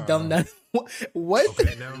never done that. What?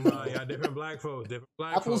 Okay, never mind. Y'all different black folks.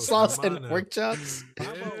 Applesauce and pork chops?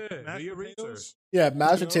 Yeah, do your research. Yeah,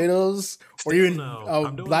 mashed potatoes, or even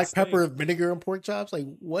black pepper, vinegar, and pork chops. Like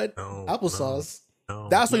what? Applesauce. No,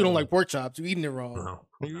 that's why you don't like pork chops. You're eating it wrong.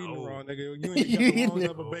 You eating it wrong, nigga. You ain't got the wrong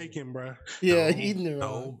type of bacon, bro. Yeah, eating it wrong.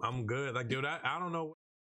 No, I'm good. Like, dude, I don't know.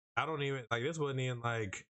 I don't even like this. Wasn't even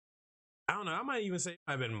like. I don't know. I might even say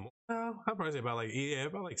I've been more. I'd probably say about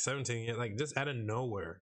like 17 years. Like just out of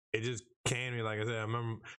nowhere, it just came to me. Like I said, I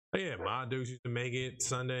remember. My dudes used to make it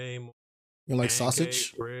Sunday. You like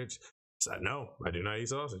sausage? Rich. No, I do not eat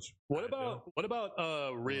sausage. What about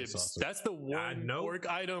ribs? That's the one pork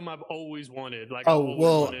item I've always wanted. Like, I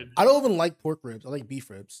don't even like pork ribs. I like beef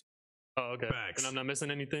ribs. Oh, okay. Facts. And I'm not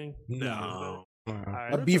missing anything. No.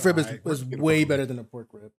 A beef rib is way better than a pork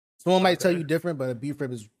rib. Someone might tell you different, but a beef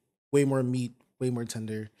rib is way more meat, way more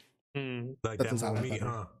tender. Like that more meat,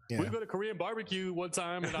 huh? Yeah. We go to Korean barbecue one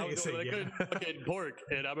time, and I was doing couldn't pork,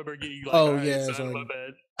 and I remember getting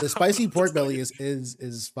like, the spicy pork belly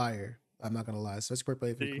is fire. I'm not gonna lie, spicy pork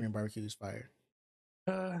belly for Korean barbecue is fire.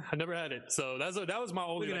 I never had it, so that was my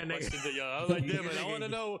only question to y'all. I was like, damn it, I want to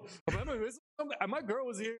know. Remember, my girl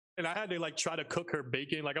was here, and I had to like try to cook her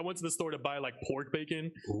bacon. Like I went to the store to buy like pork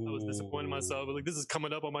bacon. Ooh. I was disappointed in myself. Like this is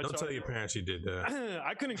coming up on my. Don't tell your parents you did that.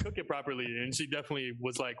 I couldn't cook it properly, and she definitely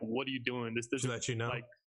was like, "What are you doing? This let you know." Like,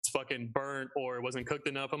 it's fucking burnt or it wasn't cooked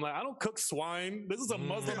enough. I'm like, I don't cook swine. This is a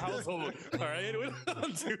Muslim household. All right, we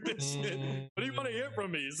don't do this shit. What do you want to hear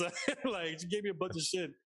from me? So, like, she gave me a bunch of shit.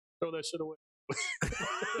 Throw that shit away.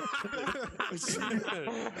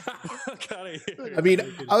 I mean,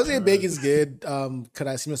 I would say bacon's good. Could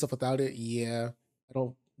I see myself without it? Yeah. I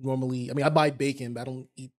don't normally. I mean, I buy bacon, but I don't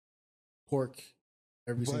eat pork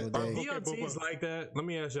every single day. BLT's like that. Let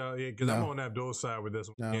me ask y'all, because I'm on Abdul's side with this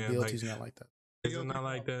one. No, BLT's not like that. Is it not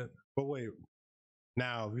like that? But wait,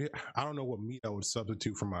 now I don't know what meat I would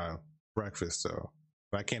substitute for my breakfast, though.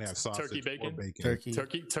 But I can't have sausage turkey bacon? or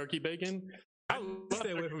bacon. Turkey bacon. I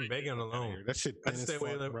stay away from bacon alone. That shit thin as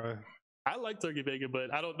fuck, bro. I like turkey bacon,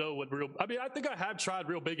 but I don't know what real. I mean, I think I have tried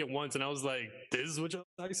real bacon once, and I was like, "This is what y'all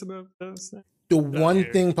dicing up." The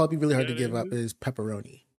one thing probably really hard to give up is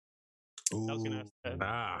pepperoni. Ooh. I was gonna ask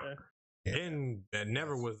that. And I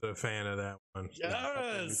never was a fan of that one.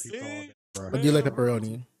 Yes, I do like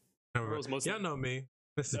pepperoni. Y'all know me.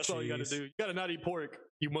 Mr. That's Cheese. all you gotta do. You gotta not eat pork.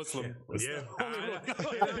 You Muslim. Yeah.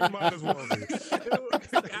 I might as well be.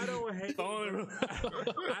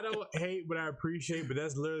 I don't hate, but I appreciate. But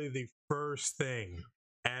that's literally the first thing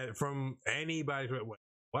from anybody,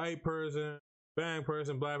 white person, black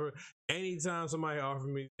person, black person. Anytime somebody offers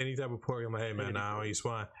me any type of pork, I'm like, hey man, nah, I don't eat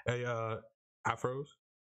swine. Hey, I froze.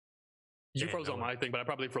 You froze on my thing, but I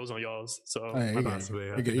probably froze on y'all's. So you're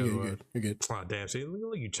good. You're good. Oh damn! See,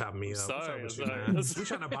 look you chopping me up. Sorry. We're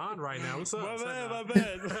trying to bond right now. What's up? My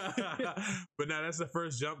bad. But now that's the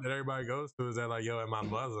first jump that everybody goes to. Is that like, yo, am I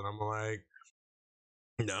Muslim? I'm like,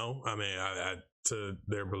 no. I mean, I to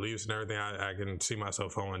their beliefs and everything, I can see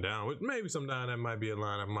myself falling down. With maybe sometime that might be a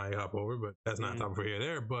line I might hop over, but that's not top for here or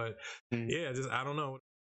there. But yeah, just I don't know.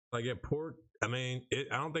 Like pork. I mean,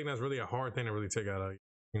 I don't think that's really a hard thing to really take out of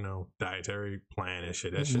dietary plan and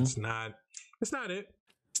shit. That shit's not. It's not it.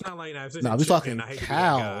 It's not like that. No, we talking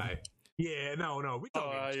cow. Yeah, no, we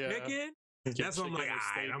talking chicken. That's what I'm like.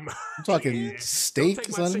 I'm talking steak,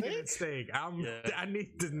 son. Chicken and steak. I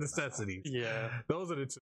need the necessities. Yeah, those are the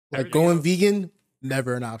two. Like going vegan.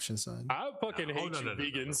 Never an option, son. I fucking hate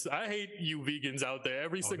vegans. I hate you vegans out there.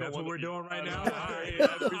 Every single that's one. That's what we're doing right now.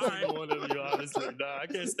 Every single one of you, honestly. Nah, I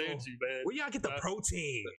can't stand you, man. Where y'all get the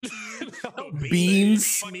protein?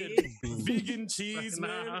 Beans, vegan cheese,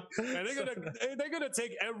 man. And they're gonna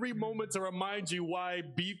take every moment to remind you why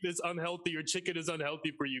beef is unhealthy or chicken is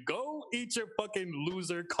unhealthy for you. Go eat your fucking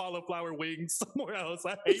loser cauliflower wings somewhere else.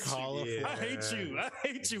 I hate you. Yeah. I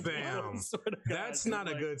hate you. Damn. That's not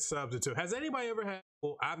a good substitute. Has anybody ever had?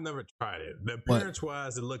 Well, I've never tried it. The parents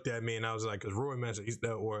wise, they looked at me and I was like, because Roy mentioned,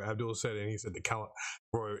 or Abdul said it, and he said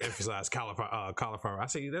Roy emphasized cauliflower. I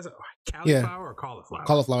say, that's a cauliflower or cauliflower?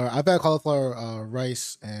 Cauliflower. I've had cauliflower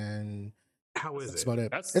rice, and how is that's it? about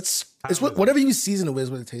it. It's whatever you season it with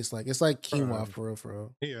is what it tastes like. It's like quinoa for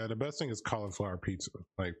real. Yeah, the best thing is cauliflower pizza,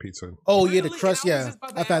 like pizza. Oh yeah, the crust. Yeah,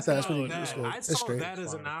 I've had that. That's pretty good. I saw that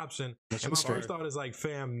as an option. And my first thought is like,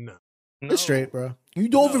 fam, no. It's straight, bro. You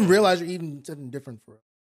don't even realize you're eating something different for it.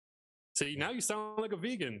 See, now you sound like a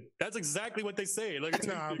vegan. That's exactly what they say. Like,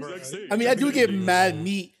 I mean, I do get mad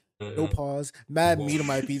meat. No pause. Mad meat on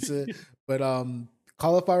my pizza, but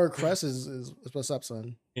cauliflower crust is what's up,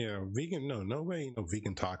 son. Yeah, vegan. No way, no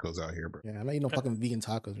vegan tacos out here, bro. Yeah, I'm not eating no fucking vegan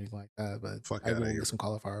tacos or anything like that. But I will get some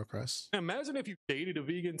cauliflower crust. Imagine if you dated a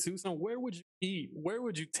vegan too, son. Where would you eat? Where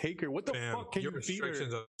would you take her? What the fuck can you feed her?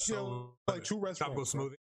 Like 2 restaurants.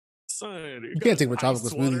 Smoothie. Son, you can't take my tropical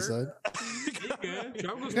smoothie, son.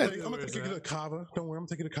 I'm gonna take you to Kava. Don't worry, I'm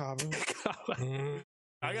taking to Kava.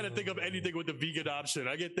 I gotta think of anything with the vegan option.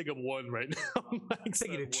 I can't think of one right now. Like,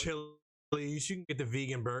 take you to Chili's. You can get the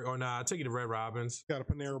vegan burger. Or nah, I'll take you to Red Robin's. Got a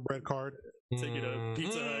Panera bread card. Take you to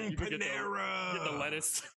Pizza Hut. You can Panera. Get the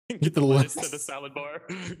lettuce. Get the lettuce to the salad bar.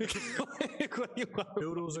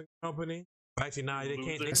 Noodles and company. Actually, nah, they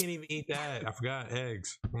can't even eat that. I forgot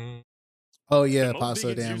eggs. Oh yeah, pasta.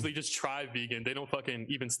 Vegans Damn. usually just try vegan. They don't fucking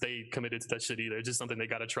even stay committed to that shit either. It's just something they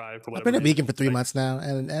gotta try for whatever. I've been a vegan for 3 months now,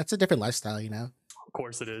 and it's a different lifestyle, you know. Of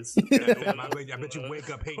course it is. I bet you wake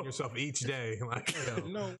up hating yourself each day. Like,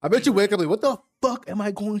 no. I bet you wake up like, what the fuck am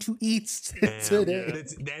I going to eat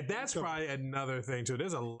today? That's probably another thing too.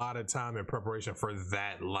 There's a lot of time in preparation for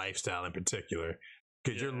that lifestyle in particular,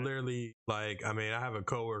 because you're literally like, I mean, I have a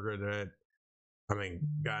coworker that, I mean,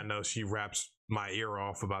 God knows she raps my ear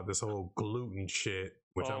off about this whole gluten shit,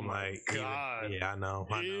 which I'm like, God. Yeah, I know.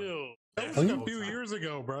 That was like a few years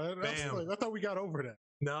ago, bro. I thought we got over that.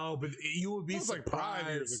 No, but you would be surprised, like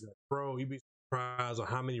 5 years ago. Bro. You'd be surprised on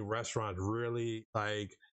how many restaurants really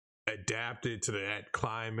like adapted to that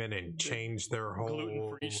climate and changed their whole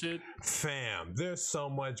gluten-free shit. Fam, there's so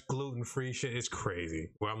much gluten-free shit. It's crazy.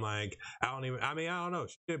 Where I'm like, I don't know.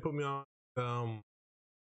 She did put me on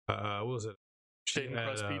what was it? Thin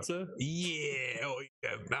crust pizza? Yeah. Oh,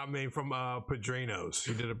 yeah. I mean, from Padrino's.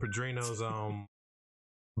 She did a Padrino's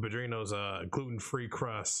Padrino's gluten-free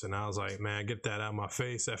crust, and I was like, man, get that out of my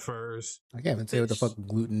face at first. I can't even tell you what the fuck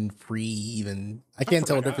gluten-free even. I can't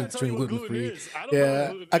tell the difference between gluten-free.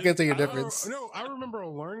 Yeah, I can't tell you the difference. No, I remember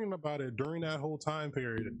learning about it during that whole time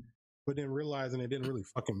period, but then realizing it didn't really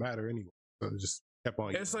fucking matter anyway. So it just kept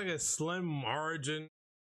on. It's like a slim margin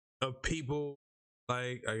of people.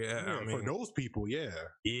 Like, I mean, for those people, yeah.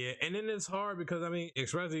 And then it's hard because I mean,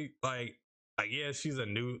 especially like yeah, she's a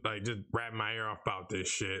new just wrap my ear off about this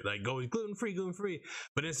shit. Like, go gluten free.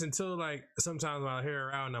 But it's until like sometimes when I hear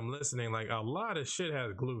her out and I'm listening, like a lot of shit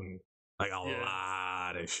has gluten. Like a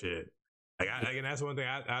lot of shit. Like, and that's one thing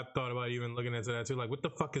I thought about even looking into that too. Like, what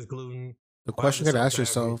the fuck is gluten? The question you gotta ask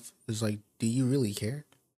yourself is like, do you really care?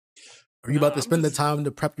 Are you about to spend the time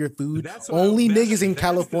to prep your food? Only niggas in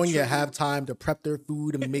California have time to prep their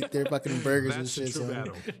food and make their fucking burgers and shit. So.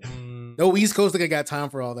 No East Coast nigga got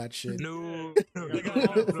time for all that shit. No.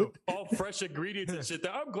 all fresh ingredients and shit.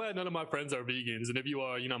 I'm glad none of my friends are vegans, and if you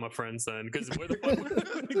are, you're not my friend, son. Because where the fuck?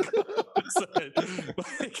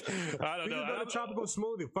 Like, I don't know. A tropical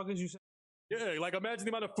smoothie. Fuck is you saying? Yeah, like imagine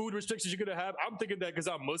the amount of food restrictions you're gonna have. I'm thinking that because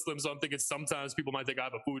I'm Muslim, so I'm thinking sometimes people might think I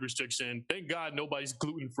have a food restriction. Thank God nobody's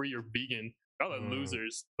gluten free or vegan. Y'all are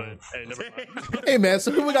losers. But hey, never mind. Hey man,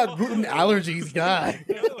 some people got gluten allergies, God.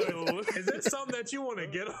 Is that something that you want to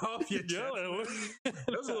get off your chest?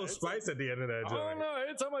 There's a little spice at the end of that joke. I don't know.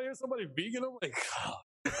 Every time I hear somebody vegan, I'm like, oh,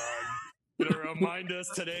 God. Gonna remind us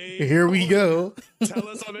today. Here we go. Tell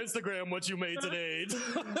us on Instagram what you made today.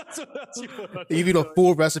 Give you the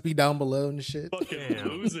full recipe down below and shit. Fucking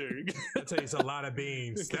loser. I tell you, it's a lot of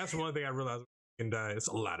beans. That's one thing I realized. It's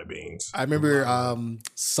a lot of beans. I remember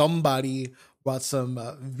somebody brought some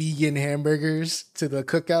vegan hamburgers to the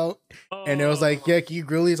cookout, and it was like, "Yeah, can you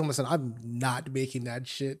grill these?" I'm like, "I'm not making that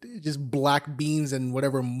shit. It's just black beans and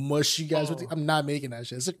whatever mush you guys. I'm not making that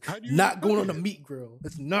shit. It's not going on the meat grill.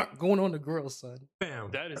 It's not going on the grill, son." Bam.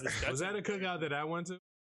 Was that a cookout that I went to?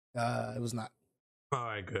 It was not. All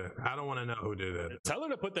right, good. I don't want to know who did that. Tell her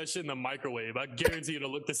to put that shit in the microwave. I guarantee it'll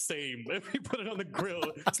look the same if you put it on the grill.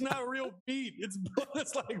 It's not real meat. It's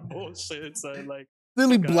like bullshit. So like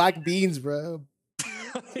literally black beans, bro.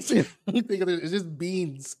 It's just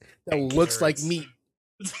beans that looks like meat.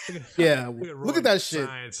 Yeah, look at that shit.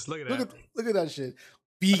 Science. Look at that shit.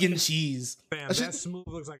 Vegan cheese. Fam, that smooth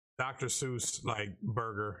looks like Dr. Seuss like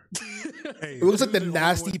burger. Hey, it looks like the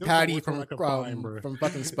nasty patty from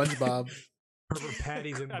fucking SpongeBob. Pepper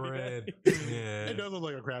patties and bread. Yeah, it does look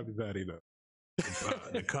like a Krabby Patty though.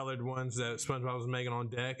 The colored ones that SpongeBob was making on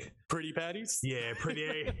deck. Pretty patties? Yeah,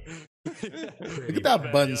 pretty. Look at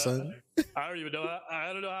that bun, son. I don't even know.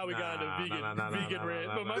 I don't know how we got into vegan rant.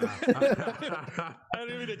 I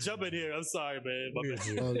didn't mean to jump in here. I'm sorry, man.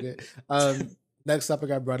 Okay. Next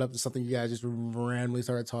topic I brought up is something you guys just randomly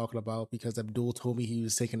started talking about because Abdul told me he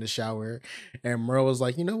was taking a shower, and Merle was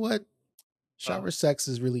like, "You know what? Shower sex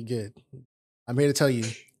is really good." I'm here to tell you,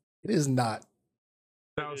 it is not.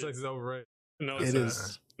 Shower sex is overrated. No, it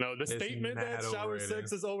is. No, the statement that shower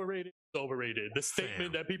sex is overrated is overrated. The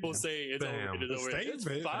statement that people say it's overrated is overrated. It's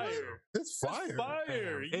fire. It's fire. It's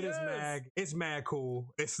fire. It is mad. It's mad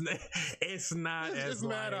cool. It's not as mad.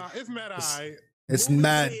 It's mad. It's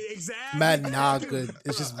mad. Exactly. Mad not good.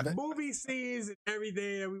 It's just movie scenes and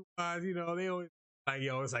everything that we watch. You know, they always like,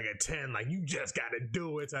 yo, it's like a 10. Like, you just got to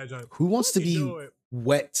do it. Who wants to be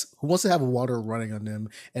wet? Who wants to have water running on them?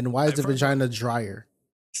 And why is the vagina drier?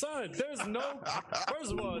 Son, there's no.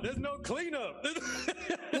 First of all, there's no cleanup.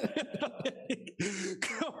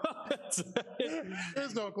 Come on,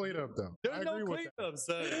 there's no cleanup though. There's no cleanup,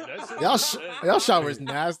 son. Y'all showers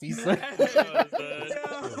nasty, son. You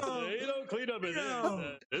don't clean up.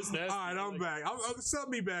 It's nasty. All right, I'm back. Sub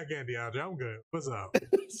me back in, DeAndre. I'm good. What's up?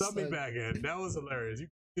 Sub me back in. That was hilarious. You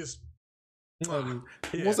just. Who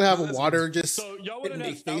wants to have water just so y'all wouldn't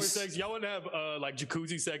have shower sex, y'all wouldn't have like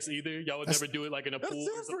jacuzzi sex either. Y'all would never do it like in a pool.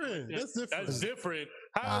 That's different.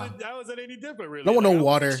 How is that any different? Really? I don't want no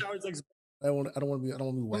water. I don't want to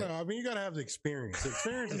be wet. No, I mean you gotta have the experience.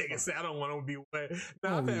 Nigga say I don't want to be wet.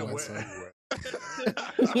 Nah, I've had wet.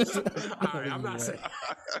 All right, I'm not saying.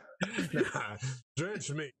 Nah,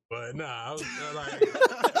 drench me, but nah, I was like.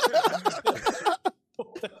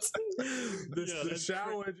 The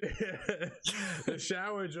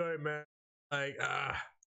shower joint, man. Like, all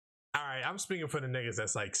right, I'm speaking for the niggas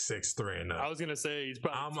that's like 6'3" and up. I was gonna say he's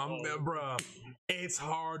probably bro. It's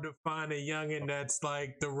hard to find a youngin' that's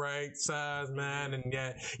like the right size, man, and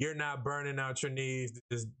yet you're not burning out your knees to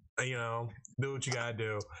just do what you gotta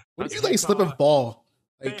do. What if you like slip and fall?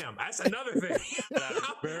 Bam, that's another thing.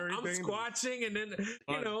 I'm squatching, and then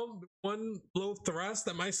one little thrust,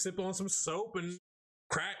 I might sip on some soap and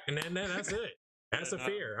crack, and then that's it. That's a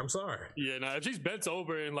fear. I'm sorry. Yeah, now if she's bent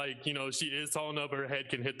over and like, you know, she is tall enough, her head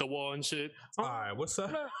can hit the wall and shit. All right, what's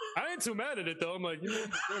up? I ain't too mad at it though. I'm like, you know,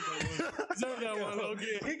 deserve that one, Loki.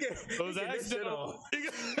 It was accidental.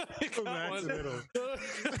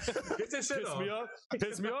 Get this shit off.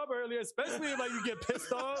 Pissed me off earlier, especially if like you get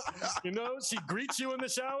pissed off. You know, she greets you in the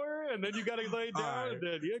shower and then you gotta lay down. Right. And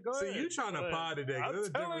then, yeah, go ahead. See, you trying to pod today?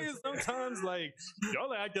 I'm telling you, sometimes like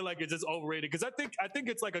y'all acting like it's just overrated because I think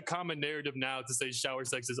it's like a common narrative now to say shower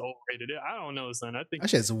sex is overrated. I don't know, son. I think that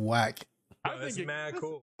shit's whack. I think it's mad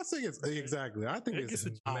cool. I think it's exactly. I think it's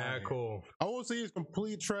mad cool. I won't say it's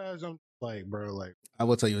complete trash. I'm like, bro, like I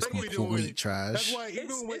will tell you it's complete trash. That's why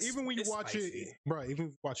even when you watch it, bro,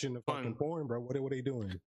 even watching the fucking porn, bro, what are they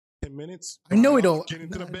doing? 10 minutes? I know we don't get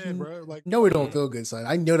into the bed, bro. Like, no, we don't feel good, son.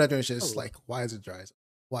 I know that doing shit is like, why is it dry?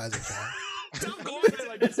 Why is it dry? Don't go in there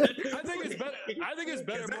like this. I think it's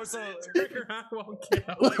better more so.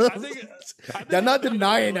 Like, I think they're not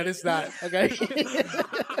denying that it's not. Okay.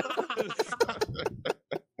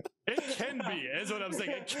 It can be. Is what I'm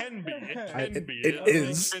saying. It can be. It can be. It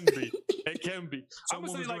is. It can be. It can be.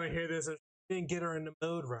 Someone's gonna hear this and didn't get her in the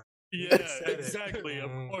mood right. Yeah, exactly. Of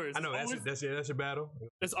course. I know that's your battle.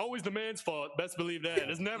 It's always the man's fault. Best believe that.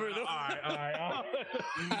 It's never. All right.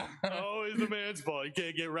 Always the man's fault. You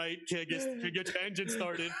can't get right. Can't get your engine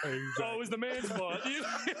started. It's always the man's fault.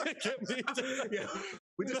 Get me? Yeah.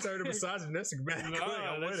 We just started misogynistic, man.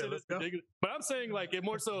 Let's go. But I'm saying like it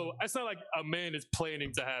more so. It's not like a man is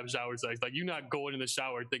planning to have shower sex. Like you're not going in the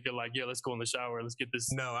shower thinking like, yeah, let's go in the shower. Let's get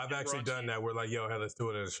this. No, I've actually done that. We're like, yo, hey, let's do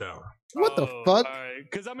it in the shower. What the fuck? All right,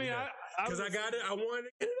 because I mean, because I got it. I wanted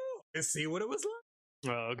to get it out and see what it was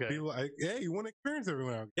like. Oh, okay. Be like, yeah, you want to experience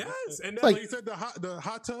everyone. Yes, and like you said, the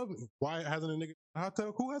hot tub. Why hasn't a nigga a hot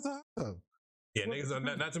tub? Who has a hot tub? Yeah,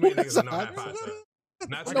 niggas. Not too many niggas know have hot tub.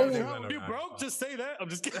 Not too many niggas know. You broke? Just say that. I'm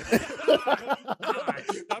just kidding.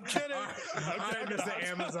 I'm kidding. I'm Mr.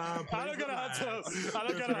 Amazon. I don't got a hot tub. I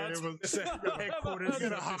don't got a hot tub. Headquarters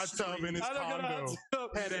got a hot tub in his condo.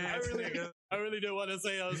 I really didn't want to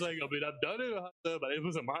say. I was like, I mean, I've done it in a hot tub, but it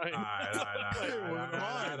wasn't mine.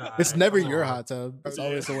 It's never your hot tub. It's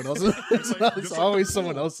always someone else's. It's always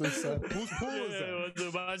someone else's. Whose pool is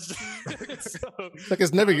that? Like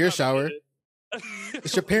it's never your shower.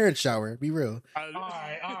 It's your parents' shower. Be real. All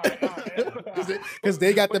right. Because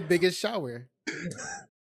they got the biggest shower.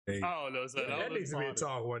 Oh no, so that needs to be a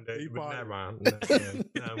talk one day. But never mind.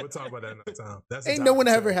 We'll talk about that another time. Ain't no one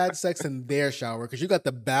ever had sex in their shower because you got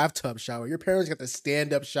the bathtub shower. Your parents got the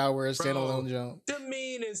stand-up shower, standalone jump. The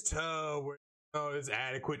meanest tub where it's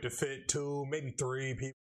adequate to fit 2, maybe 3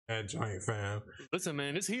 people. Giant fam. Listen,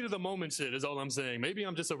 man, this heat of the moment shit is all I'm saying. Maybe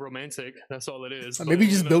I'm just a romantic. That's all it is. Maybe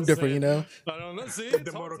you just built different, you know? I don't know. See,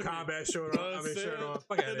 the Mortal Kombat shirt on.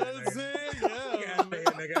 Fuck out of there,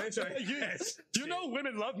 you know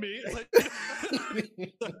women love me. Like,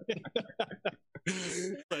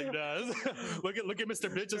 nah, look at Mr.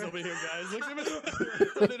 Bitches over here, guys. Look at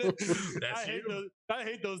I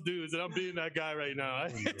hate those dudes, and I'm being that guy right now.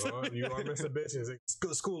 You are Mr. Bitches.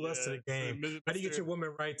 School us to the game. How do you get your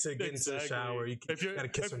woman right to get into the shower? You gotta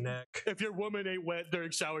kiss her neck. If your woman ain't wet during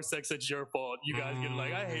shower sex, it's your fault. You guys get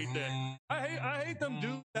like, I hate that. I hate them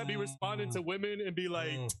dudes that be responding to women and be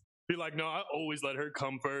like, no, I always let her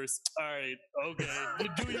come first. All right, okay.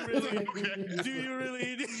 Do you really? Do you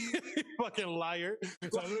really? Fucking liar.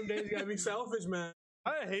 Some of them days you gotta be selfish, man.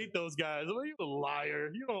 I hate those guys. I'm like, you a liar.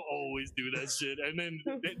 You don't always do that shit. And then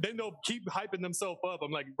they'll keep hyping themselves up. I'm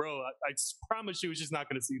like, bro, I promise you it's just not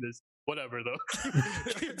going to see this. Whatever, though.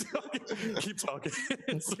 Keep talking.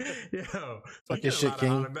 Yo, like your shit,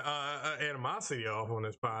 King. Animosity off on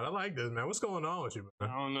this pod. I like this, man. What's going on with you, man?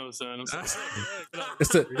 I don't know, son. I'm sorry.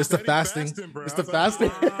 It's the fasting. It's the fasting.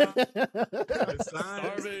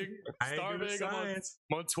 Starving.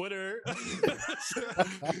 I'm on Twitter.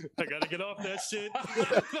 I gotta get off that shit.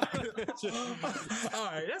 All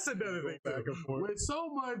right, that's another thing. Back and forth. With so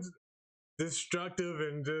much destructive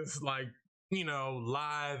and just like,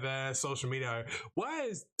 live ass social media, why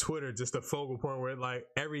is Twitter just a focal point where like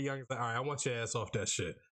every young like, all right, I want your ass off that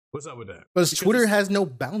shit? What's up with that? Because Twitter has no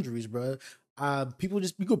boundaries, bro.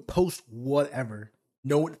 You could post whatever.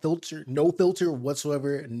 No filter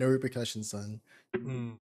whatsoever, no repercussions, son.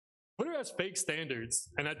 Twitter has fake standards,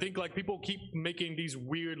 and I think like people keep making these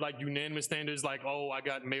weird like unanimous standards, like, oh, I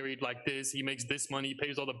got married like this, he makes this money, he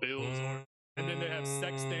pays all the bills, and then they have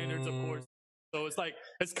sex standards, of course. So it's like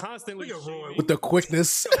it's constantly with the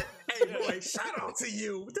quickness. Hey boy, shout out to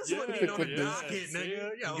you. This wasn't even on the docket,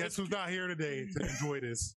 nigga. Guess who's not here today to enjoy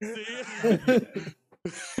this?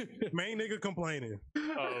 Main nigga complaining.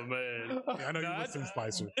 Oh man, Yeah, I know you listen to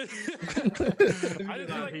Spicer. I just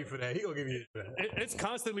feel like for that. He gonna give you for that. it's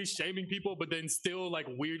constantly shaming people, but then still like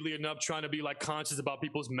weirdly enough trying to be like conscious about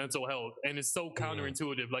people's mental health, and it's so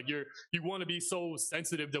counterintuitive. Like you want to be so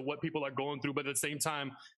sensitive to what people are going through, but at the same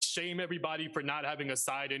time shame everybody for not having a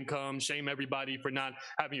side income, shame everybody for not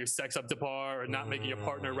having your sex up to par or not making your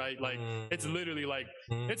partner right. Like it's literally like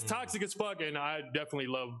it's toxic as fuck, and I definitely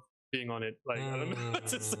love being on it. Like I don't know what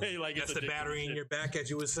to say. Like that's the battery in your back, as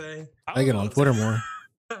you would say. I get on Twitter more.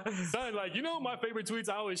 Son, like my favorite tweets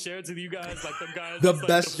I always share to you guys, like them guys. The like,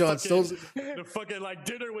 best John Stones. The fucking like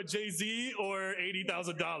dinner with Jay-Z or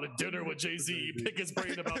 $80,000 dinner with Jay-Z. Pick his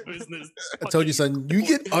brain about business. I told you, son, you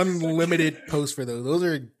get unlimited posts for those. Those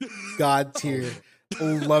are god tier.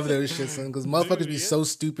 Love those shit, son, because motherfuckers be so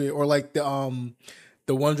stupid. Or like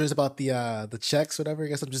the wonders about the checks, whatever. I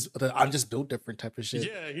guess I'm just built different type of shit.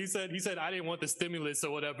 Yeah, he said I didn't want the stimulus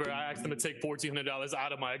or whatever. I asked him to take $1,400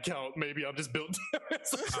 out of my account. Maybe I'm just built different.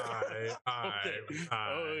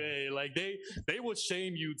 Okay, like they will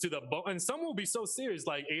shame you to the bone, and some will be so serious,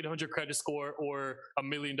 like 800 credit score or $1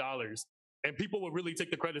 million. And people will really take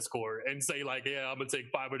the credit score and say like, yeah, I'm gonna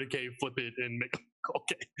take $500K, flip it, and make.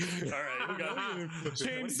 Okay, all right. We got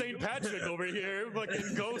James St. Patrick over here,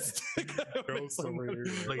 fucking ghost. Ghost over here.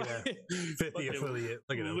 Look at that 50 affiliate.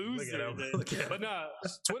 Look at him. Loser. But nah,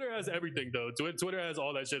 Twitter has everything though. Twitter has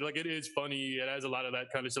all that shit. Like it is funny. It has a lot of that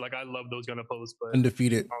kind of shit. Like I love those kind of posts. But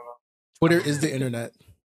Undefeated. Twitter is the internet.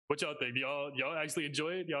 What y'all think? Y'all actually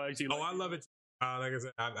enjoy it? Y'all actually? I love it. Like I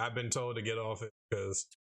said, I've been told to get off it because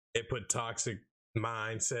it put toxic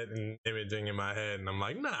mindset and imaging in my head, and I'm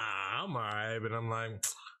like, nah, I'm alright. But I'm like,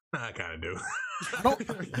 nah, I kind of do.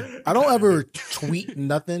 I don't ever tweet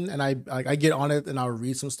nothing, and I get on it and I'll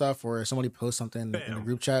read some stuff, or if somebody posts something in the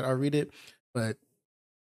group chat, I'll read it. But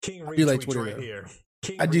King I do like Twitter right here.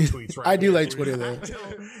 King I do. Right I do like Twitter though.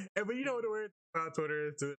 But you know what the weird thing about Twitter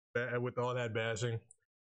is, with all that bashing,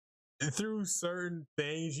 through certain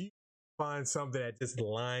things, you find something that just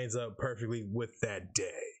lines up perfectly with that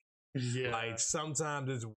day. Yeah. Like sometimes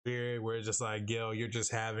it's weird where it's just like, yo, you're just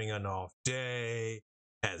having an off day.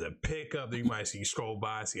 As a pickup, you might see scroll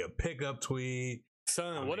by, see a pickup tweet.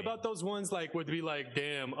 Son, what about those ones like would be like,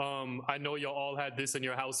 damn, I know y'all all had this in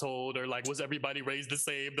your household, or like was everybody raised the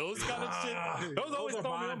same? Those kind of shit. Those always are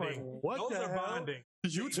bonding. What those the are hell? bonding.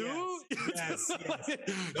 You too? Yes.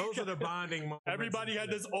 Those are the bonding moments. Everybody had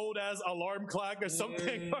this old ass alarm clock or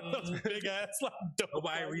something. Those big ass like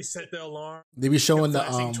nobody reset the alarm. They be showing the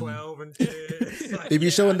 12 and shit. Like, they be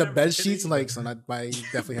showing the bed sheets, like, so I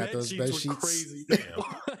definitely had those bed sheets. Crazy.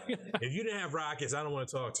 If you didn't have rockets, I don't want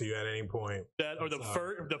to talk to you at any point. That or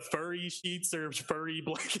the furry sheets or furry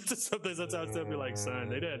blankets or something. That's how I'd be like, son,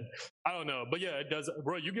 they did. I don't know, but yeah, it does.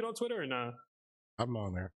 Bro, you get on Twitter or not? I'm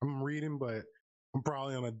on there. I'm reading, but I'm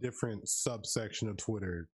probably on a different subsection of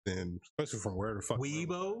Twitter than, especially from where the fuck.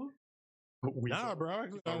 Weibo? Nah, bro.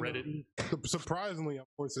 On Reddit. Surprisingly,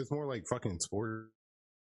 it's more like fucking sport.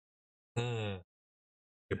 Your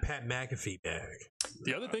Pat McAfee bag.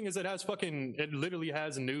 The other thing is it literally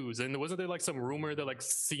has news. And wasn't there like some rumor that like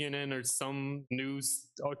CNN or some news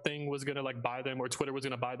thing was gonna like buy them, or Twitter was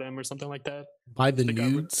gonna buy them or something like that? Buy the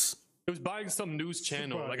nudes? It was buying some news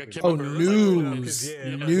channel. Like I can't remember. News.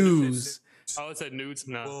 News. Oh, it said nudes?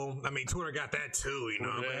 No. Well, I mean, Twitter got that too, you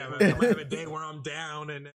know. I'm gonna have a day where I'm down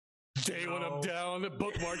and when I'm down, the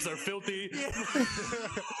bookmarks are filthy.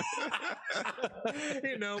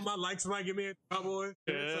 You know, my likes might get me in trouble.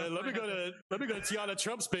 Yeah, let me go to Tiana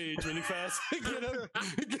Trump's page really fast.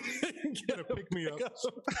 Get a pick me up.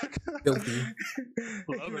 Filthy.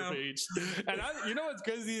 Love her page. And you know what's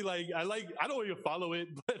crazy? Like I don't even follow it,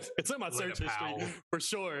 but it's in my search history for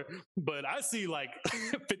sure. But I see like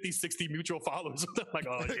 50, 60 mutual followers. I'm like,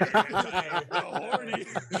 oh yeah,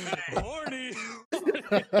 horny.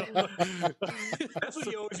 That's what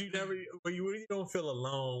you really don't feel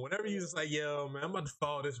alone. Whenever you just like, yo, man, I'm about to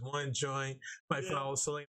follow this one joint. Might follow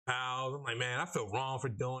Selena Powell. I'm like, man, I feel wrong for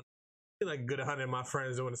doing it. I feel like a good 100 of my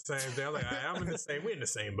friends doing the same thing. I'm like, I'm in the same. We're in the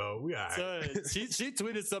same boat. We all right. So, she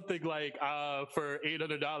tweeted something like, for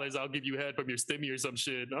 $800, I'll give you head from your stimmy or some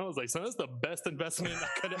shit. And I was like, son, that's the best investment I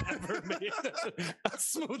could have ever made. I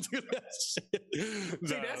smooth do that shit.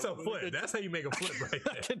 See, that's a flip. That's how you make a flip right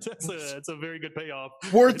there. That's a very good payoff.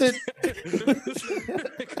 Worth it. It's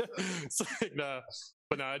like, nah.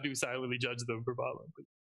 But no, I do silently judge them for following.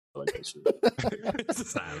 I like that shit.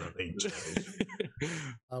 Silently judge.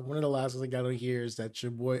 One of the last ones I got on here is that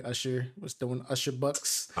your boy Usher was doing Usher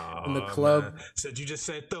Bucks. in the club. Man. Said you just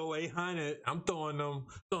said throw 800. I'm throwing them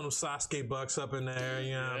Sasuke bucks up in there.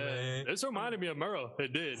 You know what I mean? This reminded me of Merle.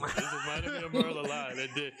 It did. This reminded me of Merle a lot.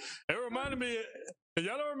 It did. It reminded me.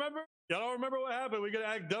 Y'all don't remember? Y'all don't remember what happened? We gonna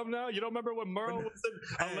act dumb now? You don't remember when Merle was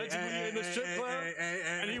allegedly in the strip club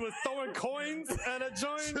and he was throwing coins at a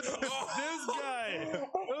joint?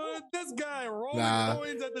 This guy rolling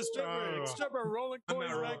coins at the stripper rolling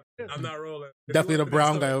coins. I'm not rolling. Definitely the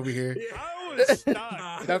brown guy over here. I was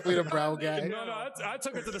shocked. Definitely the brown guy. No, I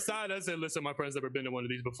took it to the side. I said, "Listen, my friend's never been to one of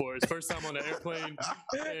these before. It's first time on the airplane,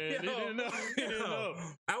 and he didn't know. He didn't know.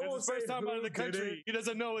 It's first time out of the country. He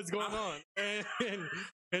doesn't know what's going on."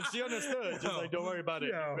 And she understood. Just like, don't worry about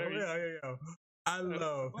it. I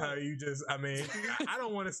love how you just. I mean, I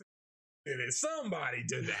don't want to say it. Somebody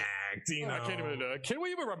did act. You know, I can't even. Can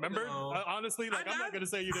we even remember? Honestly, like, I'm not gonna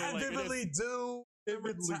say you didn't. I vividly do. I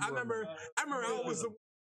remember. I was.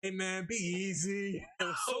 Hey man, be easy. It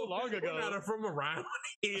was so long ago. We're not from around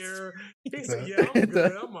here. He said, "Yeah, I'm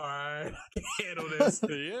good. I'm alright. I can handle this."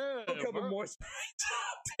 Yeah, a couple more.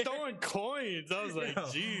 Throwing coins. I was like,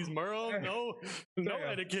 "Geez, Merle, no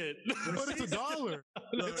etiquette." But it's $1.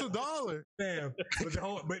 It's $1. Damn.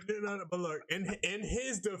 But look, in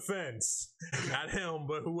his defense, not him,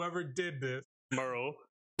 but whoever did this, Merle.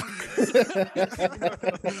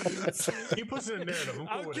 Keep pushing the narrative.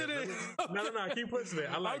 I'm kidding. No. Keep pushing it.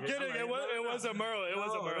 I'm kidding. It wasn't Merle. It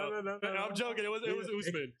wasn't Merle. No, I'm joking. It was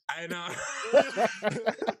Usman. I know.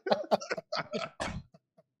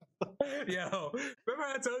 Yo, remember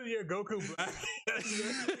I told you you're Goku Black?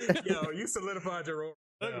 Yo, you solidified your role.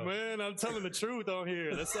 Look, man, I'm telling the truth on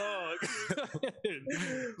here. That's all.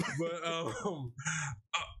 But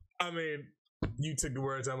I mean, you took the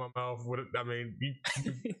words out of my mouth. I mean,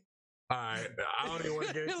 all right. I don't even want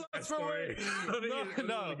to get into that story.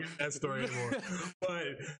 That story anymore. But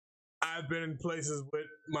I've been in places with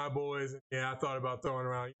my boys, and I thought about throwing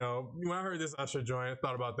around. You know, when I heard this Usher joint, I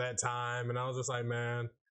thought about that time, and I was just like, man,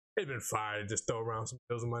 it'd been fire to just throw around some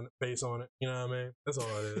bills with my face on it. You know what I mean? That's all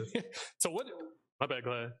it is. So what? My bad.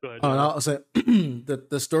 Go ahead. Oh, and I'll say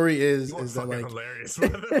the story is that like hilarious. By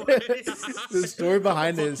the way. The story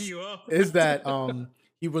behind this is that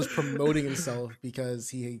he was promoting himself because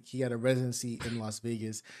he had a residency in Las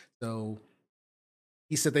Vegas. So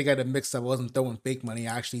he said they got it mixed up. I wasn't throwing fake money.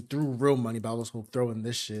 I actually threw real money, but I was throwing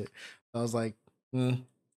this shit. I was like, I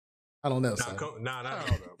don't know.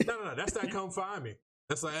 No. That's not come find me.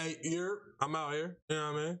 That's like, hey, I'm out here. You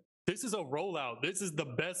know what I mean? This is a rollout. This is the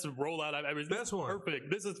best rollout I've ever seen. This is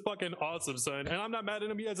perfect. This is fucking awesome, son. And I'm not mad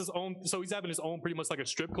at him. He has his own. So he's having his own, pretty much like a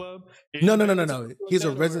strip club. No. He has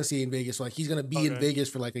a residency in Vegas. So like he's gonna be in Vegas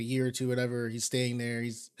for like a year or two, whatever. He's staying there.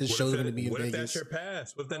 His show's gonna be in Vegas. What if that's your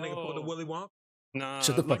pass? What if that nigga pulled the Willy Wonka? Nah,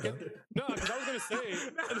 shut the fuck up. No, because I was gonna say,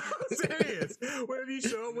 I'm serious. What if you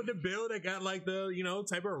show up with the bill that got like the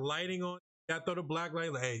type of lighting on? Got throw the black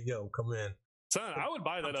light. Like, hey, yo, come in. Son, I would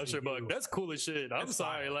buy that Usher bug. That's cool as shit. I'm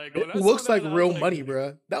sorry. Like, it looks like real money,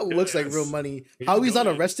 bro. That looks like real money. How he's not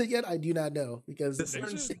arrested yet, I do not know because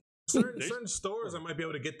certain stores I might be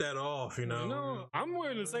able to get that off. You know, no, I'm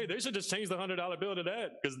willing to say they should just change the $100 bill to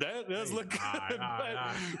that because that does look good.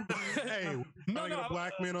 Hey, no, get a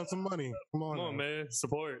black man on some money. Come on, man,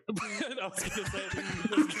 support. I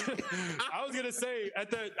was gonna say at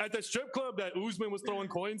the strip club that Usman was throwing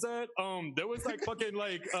coins at, there was like fucking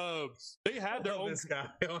like they had their own.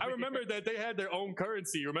 I remember that they had their own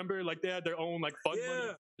currency. Remember, like they had their own like fun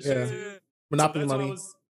money. Yeah. Monopoly money.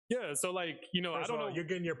 Yeah, so like, I don't know. You're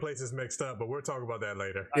getting your places mixed up, but we'll talk about that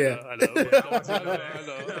later. I know.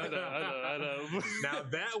 Now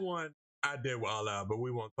that one I did all out, but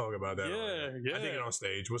we won't talk about that. Yeah. I did it on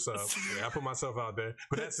stage. What's up? I put myself out there,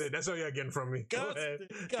 but that's it. That's all you're getting from me. Go ahead.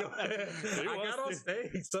 I got on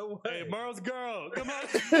stage. So what? Hey, Merle's girl, come on.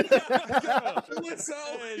 What's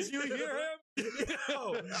up? Hey, you hear him?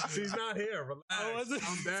 No, she's not here. Relax.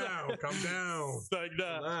 Calm down. Like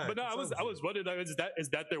that. Relax. But no, I was wondering, like, is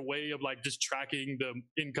that their way of like just tracking the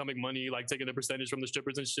incoming money, like taking the percentage from the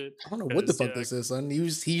strippers and shit? I don't know what the fuck this is, son. He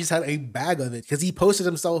just had a bag of it because he posted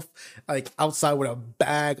himself like outside with a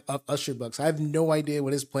bag of Usher bucks. I have no idea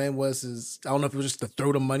what his plan was. I don't know if it was just to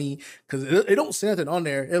throw the money because it don't say nothing on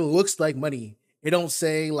there. It looks like money. It don't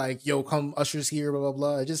say like, yo, come Usher's here, blah blah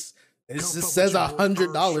blah. It just says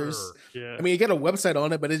 $100. Yeah. I mean, you get a website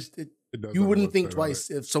on it, but You wouldn't think twice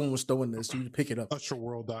if someone was throwing this. You'd pick it up.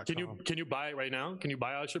 Usherworld.com. Can you buy it right now? Can you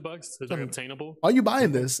buy Usher Bucks? Is it obtainable? Why are you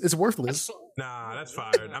buying this? It's worthless. Nah, that's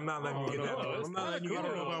fired. I'm not letting you get that. I'm not letting you get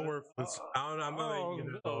that. about worthless. I'm not letting you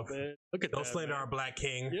get that off. Man. Look at Don't that, slander man. our black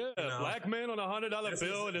king. Yeah, you know? black man on $100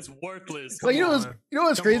 bill and it's worthless. Like, you know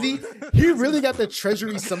what's crazy? He really got the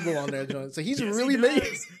treasury symbol on there, John. So he's really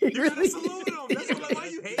making. You gotta salute him. That's why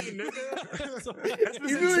you hating, nigga.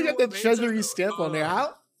 He really got the treasury stamp on there.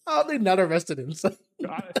 How they not arrested him? So.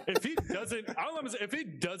 If he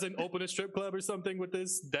doesn't open a strip club or something with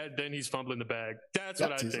this, then he's fumbling the bag. That's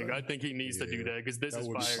what I think. I think he needs to do that because this is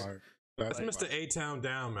fire. That's Mr. A-Town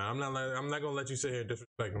down, man. I'm not gonna let you sit here and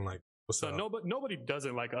disrespect him. Like, what's up? Nobody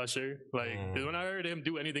doesn't like Usher. Like when I heard him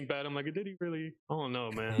do anything bad, I'm like, did he really? I don't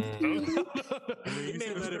know, man. He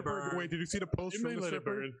may let it burn. Wait, did you see the post from the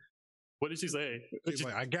stripper? What did she say? She's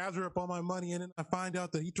like, I gather up all my money and then I find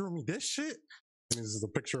out that he threw me this shit. And this is a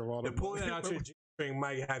picture of all the pull that out your G-string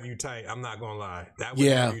might have you tight. I'm not gonna lie. That would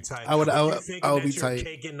have you tight. I would be tight.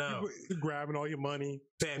 You're grabbing all your money.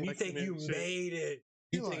 Fam, you think you made it.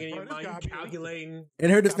 You thinking in your mind, you calculating. In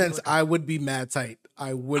her defense, I would be mad tight.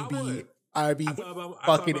 I'd be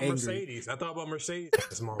fucking angry. Mercedes. I thought about Mercedes at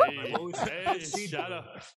this moment. Hey,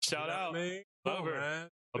 shout out. Man. Love her, man.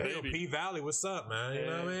 Yo, P Valley, what's up, man? You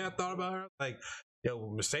know what I mean? I thought about her. Like,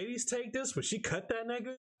 yo, Mercedes take this? Would she cut that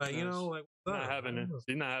nigga? Like, you know, like, what's up? Not having it.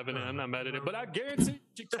 She's not having it. I'm not mad at it. But I guarantee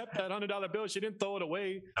she kept that $100 bill. She didn't throw it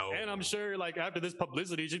away. No. And I'm sure, like, after this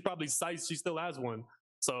publicity, she probably cites she still has one.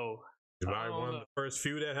 So. You're probably one of the first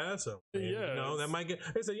few that has some. Yeah. You know, that might get,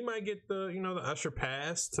 they said you might get the Usher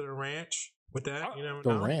pass to the ranch with that. You never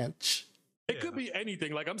know. Ranch? It could be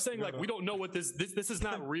anything. Like I'm saying, like we don't know what this is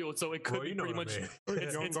not real, so it could be pretty much.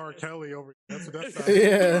 It's R. Kelly over. That's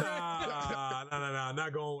yeah. No,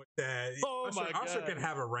 not going with that. Oh Usher, my God. Usher can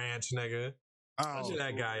have a ranch, nigga. Usher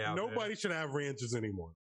that guy out. Nobody should have ranches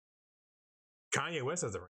anymore. Kanye West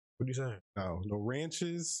has a ranch. What are you saying? No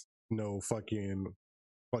ranches. No fucking.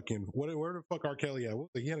 Where the fuck R. Kelly at?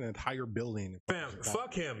 He had an entire building. Fam,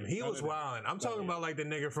 fuck him. He was wilding. I'm talking about like the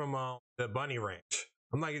nigga from the Bunny Ranch.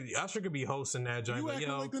 I'm like, Usher could be hosting that joint. You acting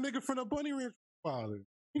like the nigga from the Bunny Ranch father.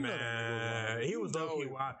 Man, he was low-key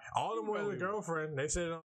wild. All them were the girlfriend. They said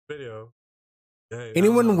it on the video. Hey,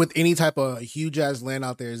 anyone with any type of huge ass land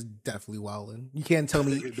out there is definitely wilding. You can't tell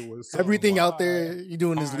me everything out there you're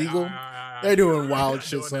doing is legal. They're doing wild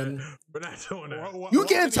shit, son. We're not doing that. You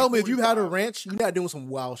can't tell me if you had a ranch, you're not doing some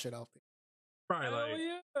wild shit out there. Probably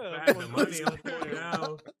like, back the money, I'm blowing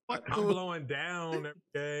down. I'm blowing down every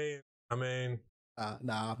day. I mean,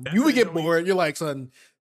 nah. You would get bored. You're like, son,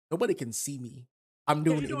 nobody can see me. I'm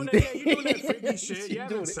doing you're anything. You're doing that freaky shit. You're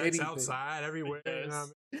having sex outside everywhere. You know what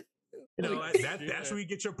I mean? You know, that's where you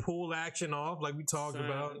get your pool action off, like we talked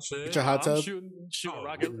about. Shit. Get your hot tub. Shoot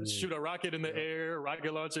a rocket in the air,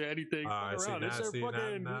 rocket launcher, anything. Like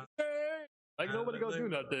nobody gonna do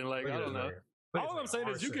nothing. Like I don't know. All I'm saying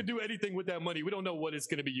is you can do anything with that money. We don't know what it's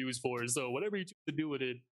gonna be used for. So whatever you choose to do with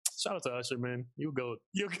it, shout out to Usher, man. You'll go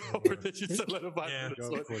for this. You solidified. Yeah,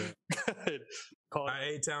 go for it.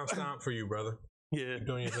 A-Town stomp for you, brother. Yeah, keep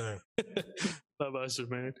doing your thing. Love Usher,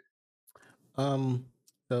 man.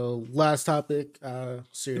 So last topic,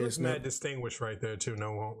 serious. He looks mad distinguished right there too.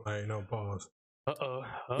 No pause.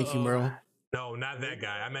 Thank you, Merle. No, not that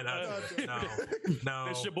guy. I meant no.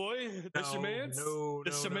 This your boy? This your man? No.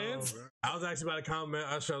 I was actually about to comment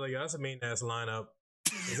Usher. Like, that's a mean ass lineup.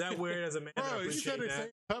 Is that weird as a man? Bro, you said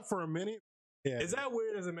it cut for a minute. Yeah. Is that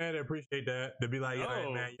weird as a man to appreciate that? To be like,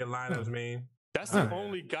 yo, man, your lineup's mean. That's the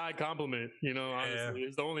only guy compliment, honestly.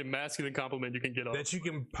 It's the only masculine compliment you can get off. That you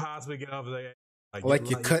can possibly get off. Like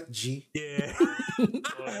your cut, G. Yeah. I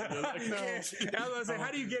was gonna say,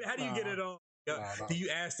 how do you get it on? Do you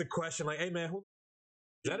ask the question like, hey man, who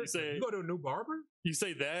you go to a new barber? You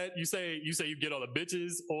say that. You say you get all the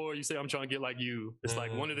bitches, or you say I'm trying to get like you. It's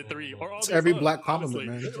like one of the three, or all. It's every black compliment,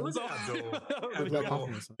 man.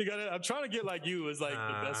 I'm trying to get like you is like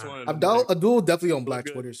the best one. Abdul definitely on Black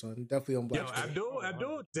Twitter, son. Definitely on Black Twitter.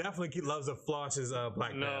 Abdul definitely loves to floss his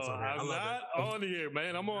black pants on here. I'm not on here,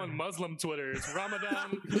 man. I'm on Muslim Twitter. It's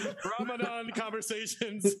Ramadan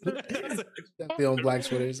conversations. Definitely on Black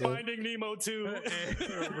Twitter. So. Finding Nemo 2.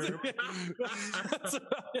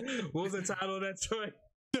 What was the title of that joint?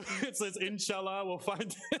 It says, Inshallah, we'll find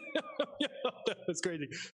it. That's crazy.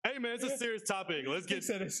 Hey, man, it's a serious topic. Let's get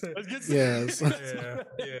serious. Yes.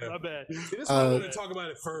 Yeah. My bad. I want to talk about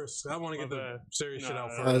it first. I want to get the serious shit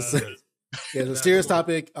out first. Yeah, the serious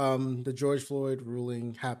topic. The George Floyd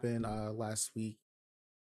ruling happened last week.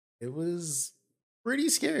 It was pretty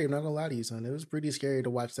scary. I'm not gonna lie to you, son. It was pretty scary to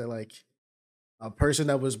watch that. Like, a person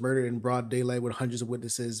that was murdered in broad daylight with hundreds of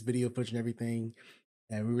witnesses, video footage and everything,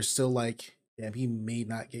 and we were still like, damn, he may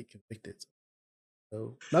not get convicted.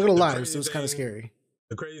 So not gonna lie, it was kind of scary.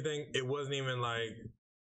 The crazy thing, it wasn't even like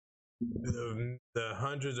the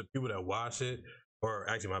hundreds of people that watched it, or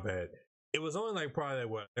actually my bad, it was only like probably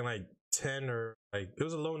like 10 or like it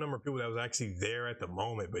was a low number of people that was actually there at the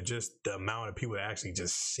moment, but just the amount of people that actually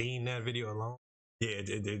just seen that video alone, yeah,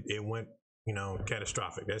 it went, you know,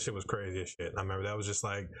 catastrophic. That shit was crazy as shit. I remember that was just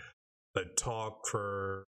like the talk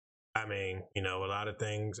for, I mean, you know, a lot of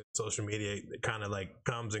things, social media kind of like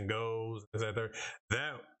comes and goes.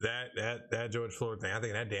 That George Floyd thing, I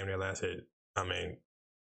think that damn near lasted, I mean,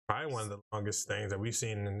 probably one of the longest things that we've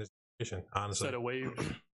seen in this situation, honestly. Set a wave.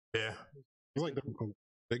 Yeah. It's like the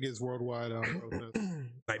biggest worldwide protest.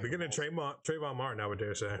 Like beginning Trayvon Martin, I would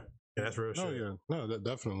dare say. Yeah, that's real shit. Oh yeah, no, that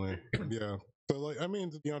definitely. Yeah. So like, I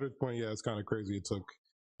mean, to the other point, yeah, it's kind of crazy. It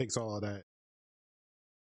takes all of that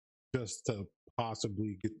just to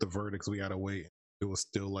possibly get the verdicts. We gotta wait. It was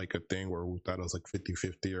still like a thing where we thought it was like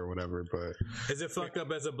 50-50 or whatever. But is it fucked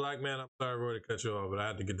up as a black man? I'm sorry, Roy, to cut you off, but I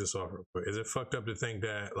had to get this off real quick. Is it fucked up to think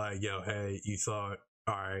that, like, yo, hey, you thought,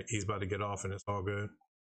 all right, he's about to get off and it's all good?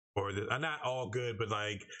 Or not all good, but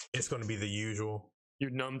like it's going to be the usual. You're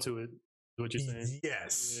numb to it. Is what you're saying?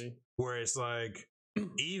 Yes. Yeah. Where it's like,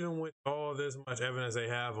 even with all this much evidence they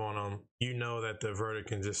have on him, you know that the verdict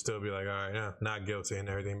can just still be like, all right, yeah, not guilty and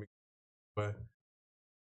everything. But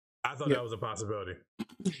I thought that was a possibility.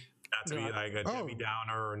 Not to be like a Debbie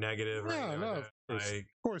Downer or negative. Yeah, no, of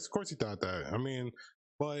course you thought that. I mean,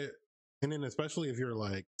 but and then especially if you're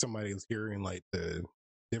like somebody who's hearing like the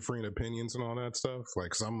differing opinions and all that stuff.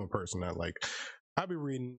 Like, cause I'm a person that like, I'll be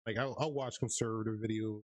reading, like I'll watch conservative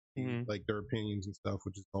videos, like their opinions and stuff,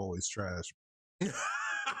 which is always trash.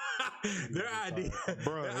 Their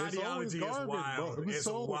ideology is wild. Bro. It's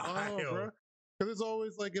so wild, bro. Cause it's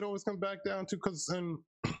always like, it always comes back down to, cause, and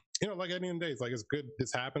you know, like at the end of the day, it's like, it's good,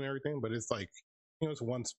 it's happened and everything, but it's like, you know, it's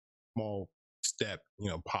one small step, you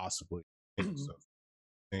know, possibly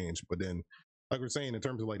change. But then, like we're saying, in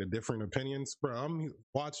terms of like the different opinions, bro, I'm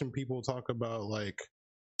watching people talk about like,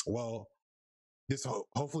 well, this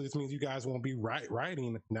hopefully this means you guys won't be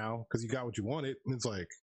writing now because you got what you wanted. And it's like,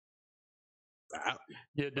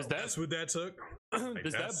 yeah, that's what that took. Like,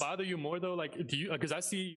 does that bother you more though? Like, do you? Because I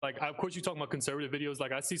see, like, of course, you talking about conservative videos.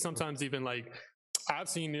 Like, I see sometimes even like, I've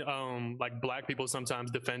seen like black people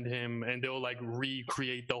sometimes defend him and they'll like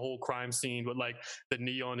recreate the whole crime scene with like the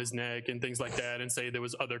knee on his neck and things like that and say there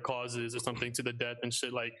was other causes or something to the death and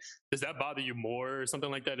shit. Like, does that bother you more or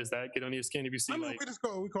something like that? Does that get under your skin if you see? I mean, like,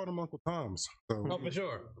 we called him Uncle Tom's. So for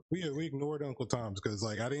sure. We ignored Uncle Tom's because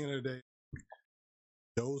like at the end of the day,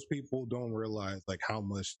 those people don't realize like how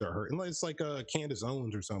much they're hurting. It's like Candace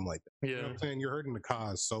Owens or something like that. Yeah. You know what I'm saying? You're hurting the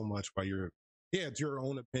cause so much by it's your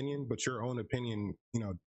own opinion, but your own opinion, you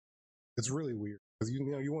know, it's really weird because you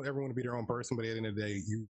know you want everyone to be their own person, but at the end of the day,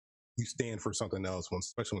 you stand for something else,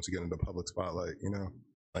 especially once you get into the public spotlight, you know.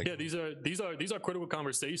 Like, yeah, these are critical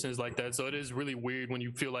conversations like that. So it is really weird when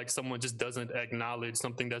you feel like someone just doesn't acknowledge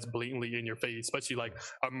something that's blatantly in your face, especially like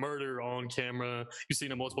a murder on camera. You've seen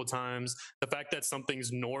it multiple times. The fact that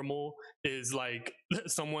something's normal is like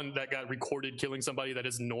someone that got recorded killing somebody that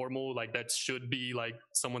is normal, like that should be like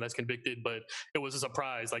someone that's convicted, but it was a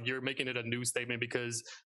surprise. Like you're making it a news statement because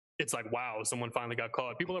it's like, wow, someone finally got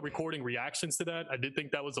caught. People are recording reactions to that. I did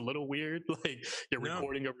think that was a little weird. Like you're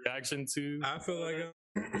recording a reaction to. I feel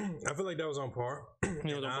like that was on par.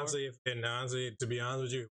 And honestly, to be honest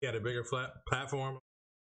with you, we had a bigger platform,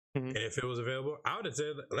 and if it was available, I would have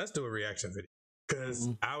said, let's do a reaction video. Because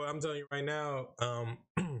I'm telling you right now, I'm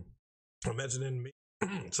mentioning me.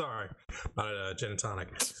 Sorry, gin and tonic.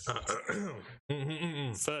 Son,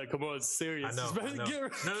 come on, it's serious. I know.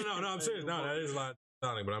 No, I'm serious. No, that is a lot.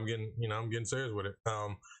 But I'm getting serious with it.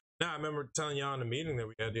 Now I remember telling y'all in the meeting that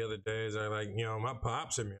we had the other day is like, you know, my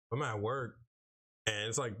pops hit me. I'm at work and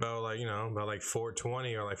it's like about like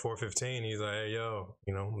 4:20 or like 4:15. He's like, hey, yo,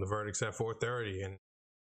 you know, the verdict's at 4:30, and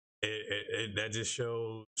it that just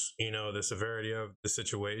shows, you know, the severity of the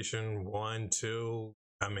situation. 1, 2.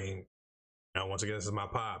 I mean, you know, once again, this is my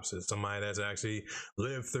pops. It's somebody that's actually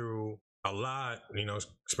lived through a lot, you know,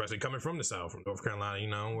 especially coming from the South, from North Carolina, you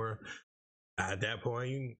know, where at that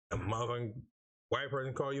point, a motherfucking white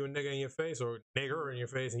person call you a nigga in your face or nigger in your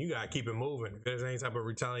face, and you gotta keep it moving. If there's any type of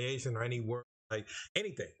retaliation or any word, like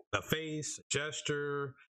anything, a face, a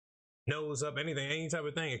gesture, nose up, anything, any type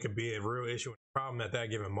of thing, it could be a real issue and problem at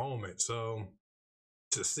that given moment. So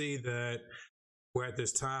to see that we're at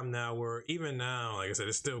this time now where even now, like I said,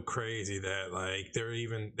 it's still crazy that like there's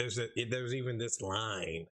even this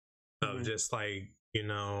line of just like you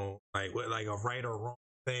know, like what, like a right or wrong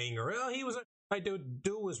thing, or well, he was like, dude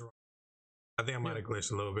was wrong. I think I might have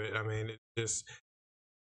glitched a little bit. I mean, it just,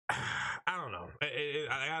 I don't know.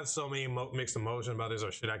 I have so many mixed emotions about this,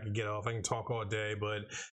 or shit I could get off. I can talk all day, but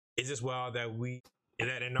it's just wild that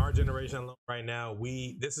that in our generation right now,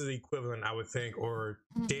 this is equivalent, I would think, or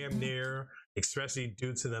damn near, especially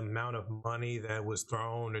due to the amount of money that was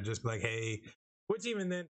thrown, or just like, hey, which even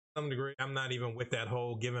then, to some degree, I'm not even with that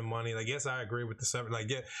whole giving money. Like, yes, I agree with the seven. Like,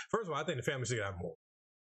 yeah, first of all, I think the family should have more.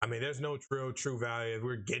 I mean, there's no true value.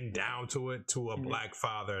 We're getting down to it to a black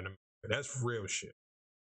father in America. That's real shit.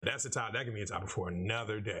 That's a top. That can be a topic for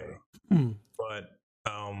another day. But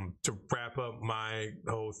to wrap up my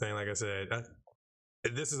whole thing, like I said,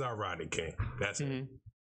 this is our Rodney King. That's it.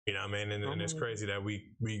 You know what I mean? And it's crazy that we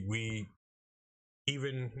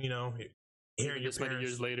even, you know, hearing your parents, many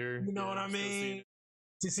years later, you know what I mean?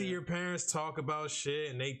 To see your parents talk about shit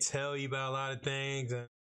and they tell you about a lot of things, and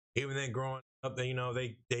even then growing up, you know,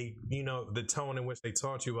 they you know, the tone in which they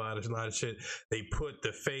taught you about a lot of shit, they put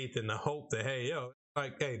the faith and the hope that, hey, yo,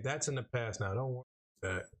 like, hey, that's in the past now. Don't worry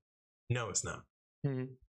about that. No, it's not.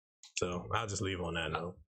 So I'll just leave on that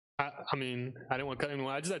note. I mean, I didn't want to cut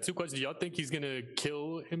anyone. I just had two questions. Do y'all think he's gonna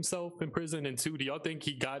kill himself in prison? And two, do y'all think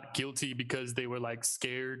he got guilty because they were like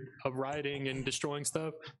scared of rioting and destroying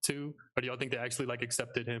stuff too? Or do y'all think they actually like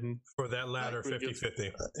accepted him? For that latter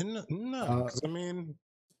 50-50. No, I mean,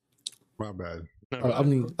 my bad. I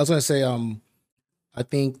mean, I was gonna say, I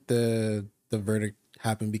think the verdict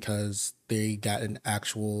happened because they got an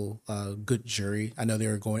actual good jury. I know they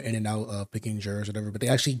were going in and out of picking jurors or whatever, but they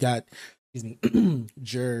actually got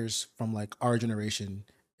jurors from like our generation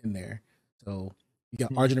in there. So you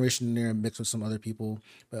got our generation in there mixed with some other people.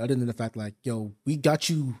 But other than the fact, like, yo, we got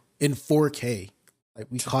you in 4K. Like,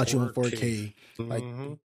 we caught you in 4K. Like,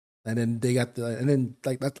 and then they got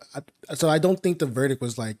like that. So I don't think the verdict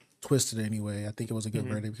was like twisted anyway. I think it was a good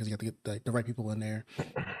verdict because you got to get the right people in there.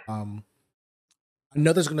 I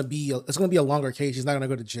know it's gonna be a longer case. He's not gonna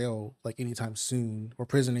go to jail like anytime soon or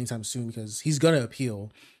prison anytime soon because he's gonna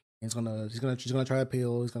appeal. He's gonna try to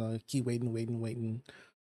appeal. He's gonna keep waiting.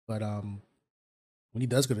 But when he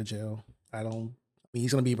does go to jail, I mean,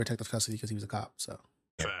 he's gonna be in protective custody because he was a cop. So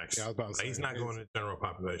facts. Yeah, I was about to say, he's not going to general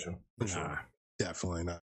population. Nah, sure. Definitely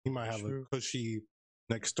not. He might have a cushy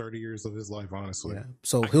next 30 years of his life, honestly. Yeah.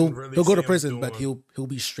 So he'll go to prison, but he'll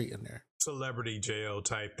be straight in there. Celebrity jail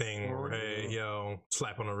type thing. Where, hey, yo,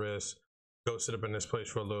 slap on the wrist, go sit up in this place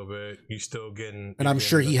for a little bit. You still getting, and I'm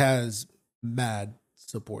sure he has mad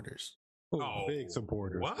supporters. Oh, big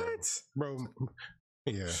supporters. What, bro?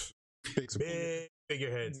 Yeah, big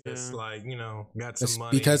figureheads. Yeah. It's like, you know, got some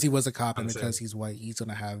money because he was a cop and because he's white. He's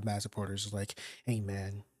gonna have mad supporters. It's like, hey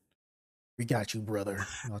man, we got you, brother.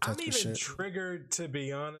 I'm even triggered, to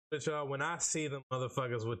be honest with y'all, when I see them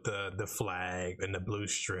motherfuckers with the flag and the blue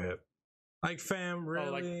strip. Like, fam, really?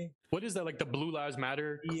 Like, what is that? Like the Blue Lives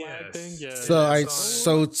Matter flag thing? Yeah. So, all right.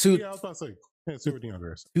 So to I was about to say,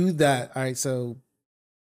 to that. All right. So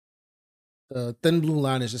the thin blue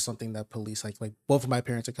line is just something that police like both of my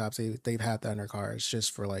parents are cops. They've had that in their car. It's just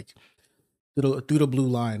for like through the blue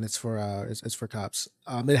line. It's for it's for cops.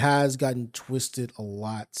 It has gotten twisted a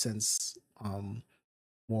lot since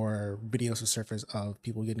more videos have surfaced of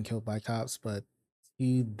people getting killed by cops, but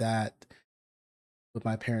see that. With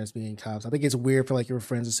my parents being cops, I think it's weird for like your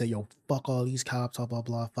friends to say, yo, fuck all these cops, blah, blah,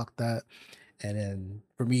 blah, fuck that. And then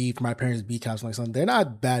for my parents to be cops, like something, they're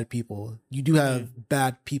not bad people. You do have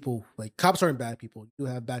bad people, like cops aren't bad people. You do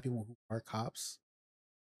have bad people who are cops,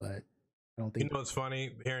 but I don't think. You know what's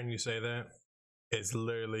funny? Hearing you say that, it's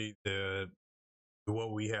literally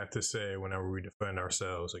what we have to say whenever we defend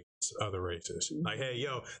ourselves against other races. Like, hey,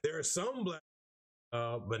 yo, there are some black,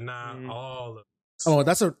 but not all of. Oh,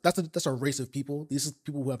 that's a race of people. These are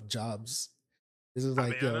people who have jobs. This is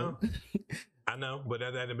like, I know, but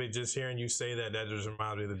that be just hearing you say that just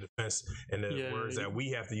reminds me of the defense and the words that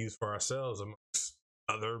we have to use for ourselves amongst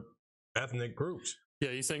other ethnic groups.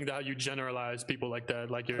 Yeah, he's saying that you generalize people like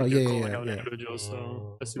that, like you're calling out individuals.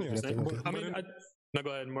 So that's what you're saying. I mean, no,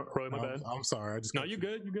 go ahead, Roy. My bad. I'm sorry. No, you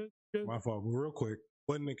good. You good. My fault. Real quick,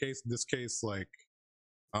 wasn't this case like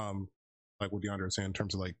what DeAndre was saying in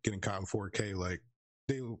terms of like getting caught in 4K, like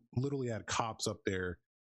they literally had cops up there,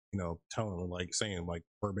 you know, telling them, like saying like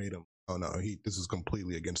verbatim, oh no, this is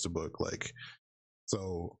completely against the book. Like,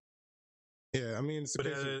 so yeah, I mean, but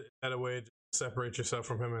is that a way to separate yourself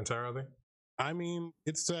from him entirely? I mean,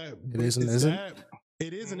 it's that it is and isn't.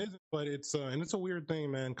 It is and isn't, but it's and it's a weird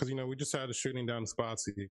thing, man, because you know we just had a shooting down in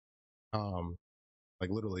Spotsy, like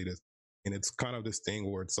literally this, and it's kind of this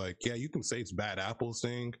thing where it's like, yeah, you can say it's bad apples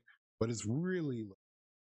thing, but it's really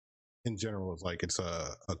in general is like it's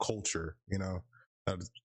a culture, you know,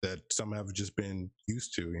 that some have just been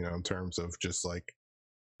used to, you know, in terms of just like,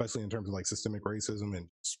 especially in terms of like systemic racism and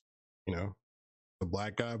just, you know, the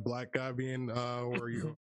black guy being or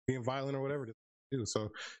you being violent or whatever to do.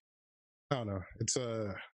 So I don't know. It's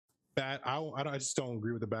a bad. I just don't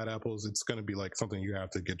agree with the bad apples. It's going to be like something you have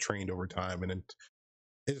to get trained over time, and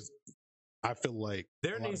it's. I feel like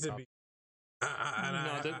there needs to be.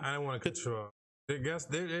 I don't want to control. I guess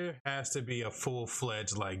there has to be a full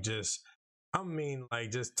fledged like just. I mean,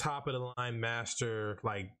 like just top of the line master,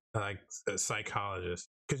 like a psychologist.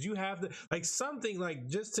 Because you have to like something like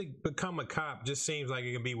just to become a cop just seems like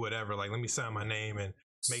it can be whatever. Like let me sign my name and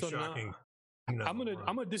make sure I can. No, I'm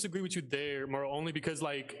gonna disagree with you there, Murrow, only because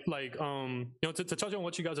you know, to touch on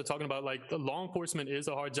what you guys are talking about, like the law enforcement is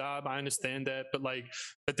a hard job. I understand that, but like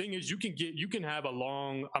the thing is, you can have a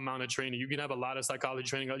long amount of training. You can have a lot of psychology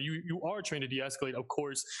training. You are trained to de-escalate, of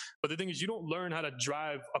course, but the thing is, you don't learn how to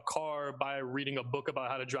drive a car by reading a book about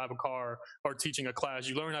how to drive a car or teaching a class.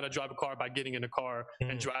 You learn how to drive a car by getting in a car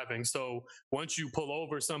and driving. So once you pull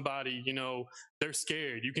over somebody, you know, they're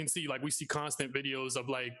scared. You can see like we see constant videos of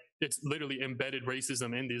like it's literally embedded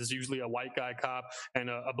racism in this. Usually a white guy cop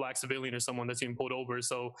and a black civilian or someone that's getting pulled over.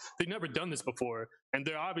 So they've never done this before. And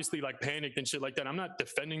they're obviously like panicked and shit like that. I'm not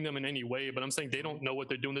defending them in any way, but I'm saying they don't know what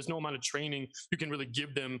they're doing. There's no amount of training you can really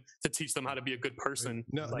give them to teach them how to be a good person.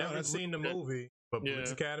 No, I've seen the movie, but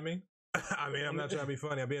Police Academy. I mean, I'm not trying to be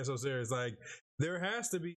funny. I'm being so serious. Like there has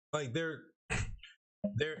to be like that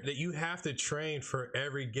you have to train for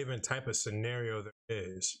every given type of scenario there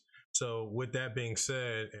is. So with that being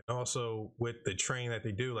said, and also with the training that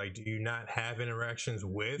they do, like, do you not have interactions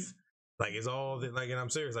with, like, is all the like, and I'm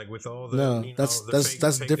serious, like, with all the no, that's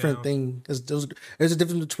a different thing. There's a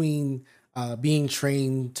difference between being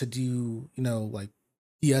trained to do, you know, like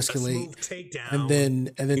de-escalate, and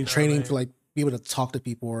then training to like be able to talk to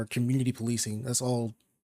people or community policing.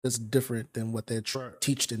 That's different than what they're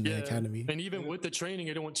taught in the academy. And even with the training,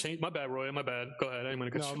 it don't change. My bad, Roy. My bad. Go ahead. I didn't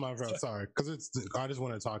want to cut you. No, my bad. Sorry, because I just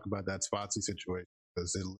want to talk about that Spotsy situation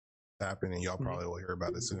because it happened, and y'all probably will hear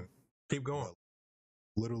about it soon. Keep going.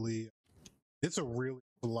 Literally, it's a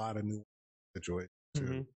lot of new situation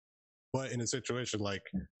too. But in a situation like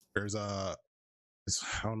there's I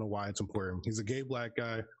don't know why it's important. He's a gay black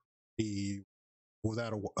guy. He was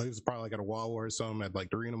probably like at a Wawa or something at like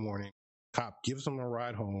 3 a.m. Cop gives him a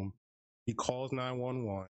ride home. He calls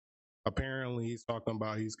 911. Apparently, he's talking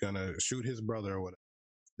about he's gonna shoot his brother or whatever.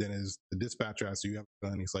 Then the dispatcher asks, "Do you have a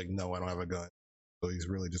gun?" He's like, "No, I don't have a gun." So he's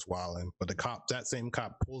really just wilding. But that same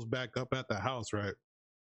cop, pulls back up at the house, right?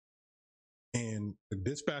 And the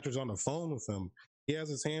dispatcher's on the phone with him. He has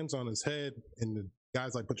his hands on his head, and the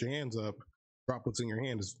guy's like, "Put your hands up. Drop what's in your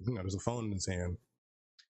hand." There's a phone in his hand.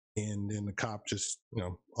 And then the cop just,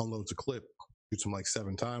 unloads a clip, shoots him like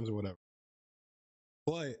 7 times or whatever.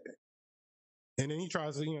 And then he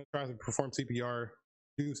tries to perform CPR.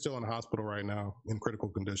 He's still in the hospital right now in critical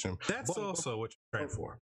condition. That's also what you're trained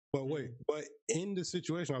for. But wait, in the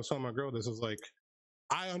situation, I was telling my girl this, was like,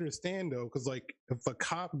 I understand though, because like if a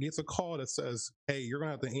cop gets a call that says, "Hey, you're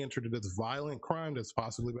gonna have to answer to this violent crime that's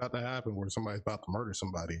possibly about to happen, where somebody's about to murder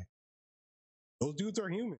somebody," those dudes are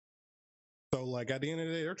human. So like at the end of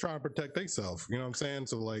the day, they're trying to protect themselves. You know what I'm saying?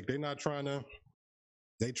 So like they're trying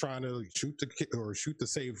to shoot to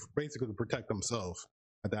save, basically to protect themselves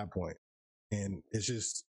at that point. And it's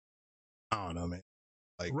just, I don't know, man.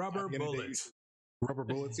 Like rubber bullets. Rubber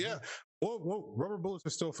bullets, yeah. Well, rubber bullets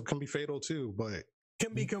can be fatal too, but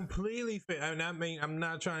can be completely fatal. I'm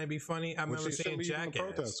not trying to be funny. I remember seeing Jackass.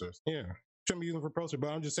 Protesters, yeah, shouldn't be using for protesters. But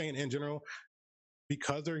I'm just saying in general,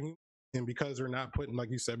 because they're human and because they're not putting,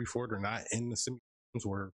 like you said before, they're not in the simulations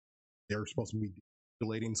where they're supposed to be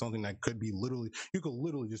relating something that could be you could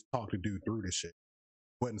literally just talk to dude through this shit,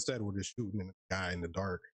 but instead we're just shooting a guy in the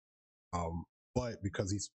dark, but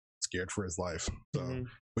because he's scared for his life. So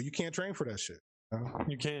but you can't train for that shit.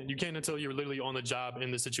 You can't until you're literally on the job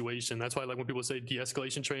in the situation. That's why, like, when people say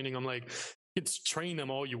de-escalation training, I'm like, it's train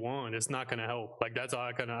them all you want. It's not going to help. Like, that's how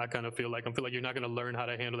I kind of feel like. I feel like you're not going to learn how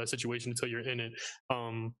to handle that situation until you're in it.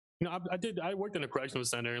 I worked in a correctional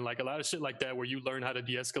center, and like a lot of shit like that where you learn how to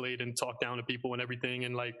de-escalate and talk down to people and everything.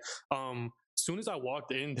 And like, as soon as I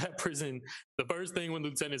walked in that prison, the first thing when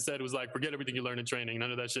Lieutenant said was like, "Forget everything you learned in training.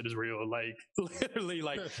 None of that shit is real." Like, literally,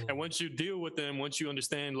 like, and once you deal with them, once you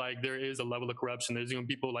understand, like, there is a level of corruption. There's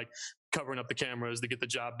people like covering up the cameras to get the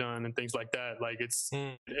job done and things like that. Like,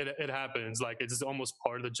 it happens. Like, it's almost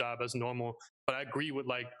part of the job as normal. But I agree with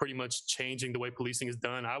like pretty much changing the way policing is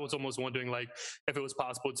done. I was almost wondering like if it was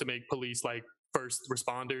possible to make police like first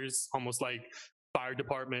responders, almost like fire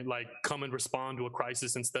department like come and respond to a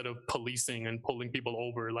crisis instead of policing and pulling people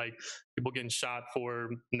over, like people getting shot for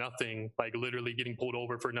nothing, like literally getting pulled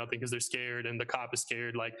over for nothing because they're scared and the cop is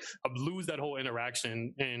scared. Like I'd lose that whole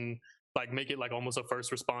interaction and like make it like almost a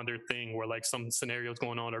first responder thing where like some scenarios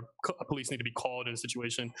going on or police need to be called in a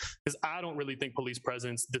situation, because I don't really think police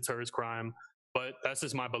presence deters crime, but that's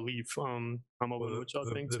just my belief. I'm open to what y'all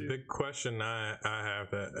think too. The big question I have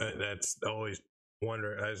that's always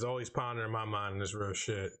it's always pondering in my mind is real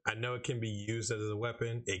shit. I know it can be used as a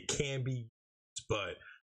weapon. It can be used, but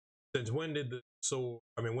since when did the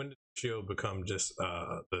shield become just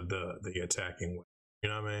the attacking weapon? You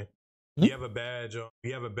know what I mean? Mm-hmm. You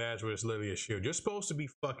have a badge where it's literally a shield. You're supposed to be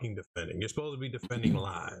fucking defending. You're supposed to be defending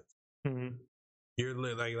lives. Mm-hmm. You're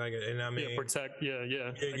like, and I mean, protect. Yeah.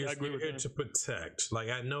 I agree with that. To protect. Like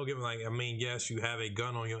I know, given yes, you have a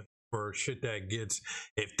gun on you for shit that gets.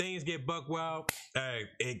 If things get buck wild, hey,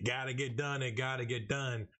 it gotta get done. It gotta get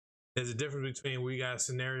done. There's a difference between we got a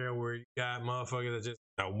scenario where you got motherfuckers that just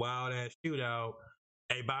a wild ass shootout.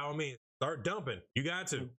 Hey, by all means, start dumping. You got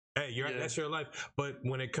to. Hey, that's your life. But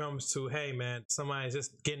when it comes to, hey man, somebody's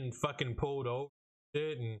just getting fucking pulled over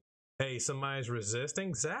shit, and hey, somebody's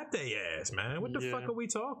resisting, zap their ass, man. What the fuck are we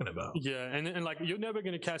talking about? Yeah, and like you're never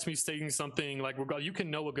gonna catch me saying something like, you can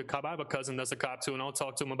know a good cop. I have a cousin that's a cop too, and I'll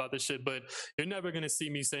talk to him about this shit. But you're never gonna see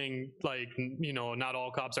me saying like, not all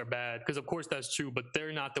cops are bad, because of course that's true. But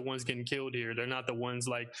they're not the ones getting killed here. They're not the ones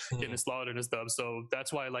like getting slaughtered and stuff. So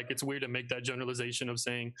that's why like it's weird to make that generalization of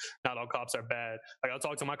saying not all cops are bad. Like I'll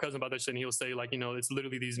talk to my cousin about that shit, and he'll say like, it's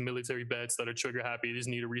literally these military vets that are trigger happy. They just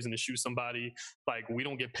need a reason to shoot somebody. Like we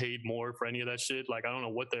don't get paid more for any of that shit. Like I don't know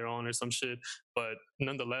what they're on or some shit, but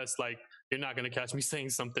nonetheless, like you're not gonna catch me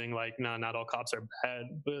saying something like, nah, not all cops are bad,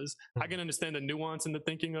 because I can understand the nuance and the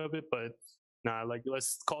thinking of it, but nah, like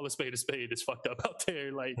let's call a spade a spade. It's fucked up out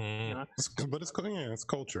there. Like nah. But it's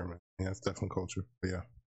culture, man. Yeah, it's definitely culture. But yeah.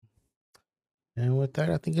 And with that,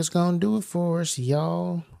 I think it's gonna do it for us,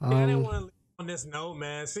 y'all. I didn't want to leave on this note,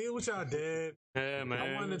 man. See what y'all did. Yeah, man.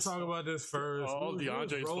 I wanted to talk about this first. All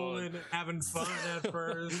DeAndre's rolling, having fun at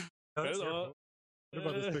first. What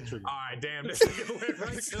about this picture? All right, damn. This went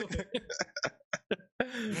right to it.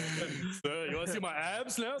 So, you want to see my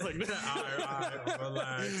abs now? It's like, all right,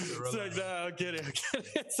 relax. It's like, nah, I'll get it.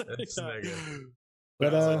 This nigga.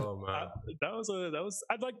 But I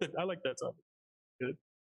like that topic. Good.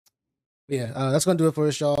 Yeah, that's gonna do it for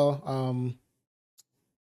us, y'all.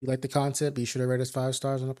 You like the content, be sure to rate us 5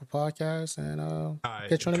 stars on Apple Podcasts, and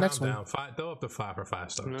catch you on the next one. Throw up the 5 for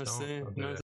 5 stars.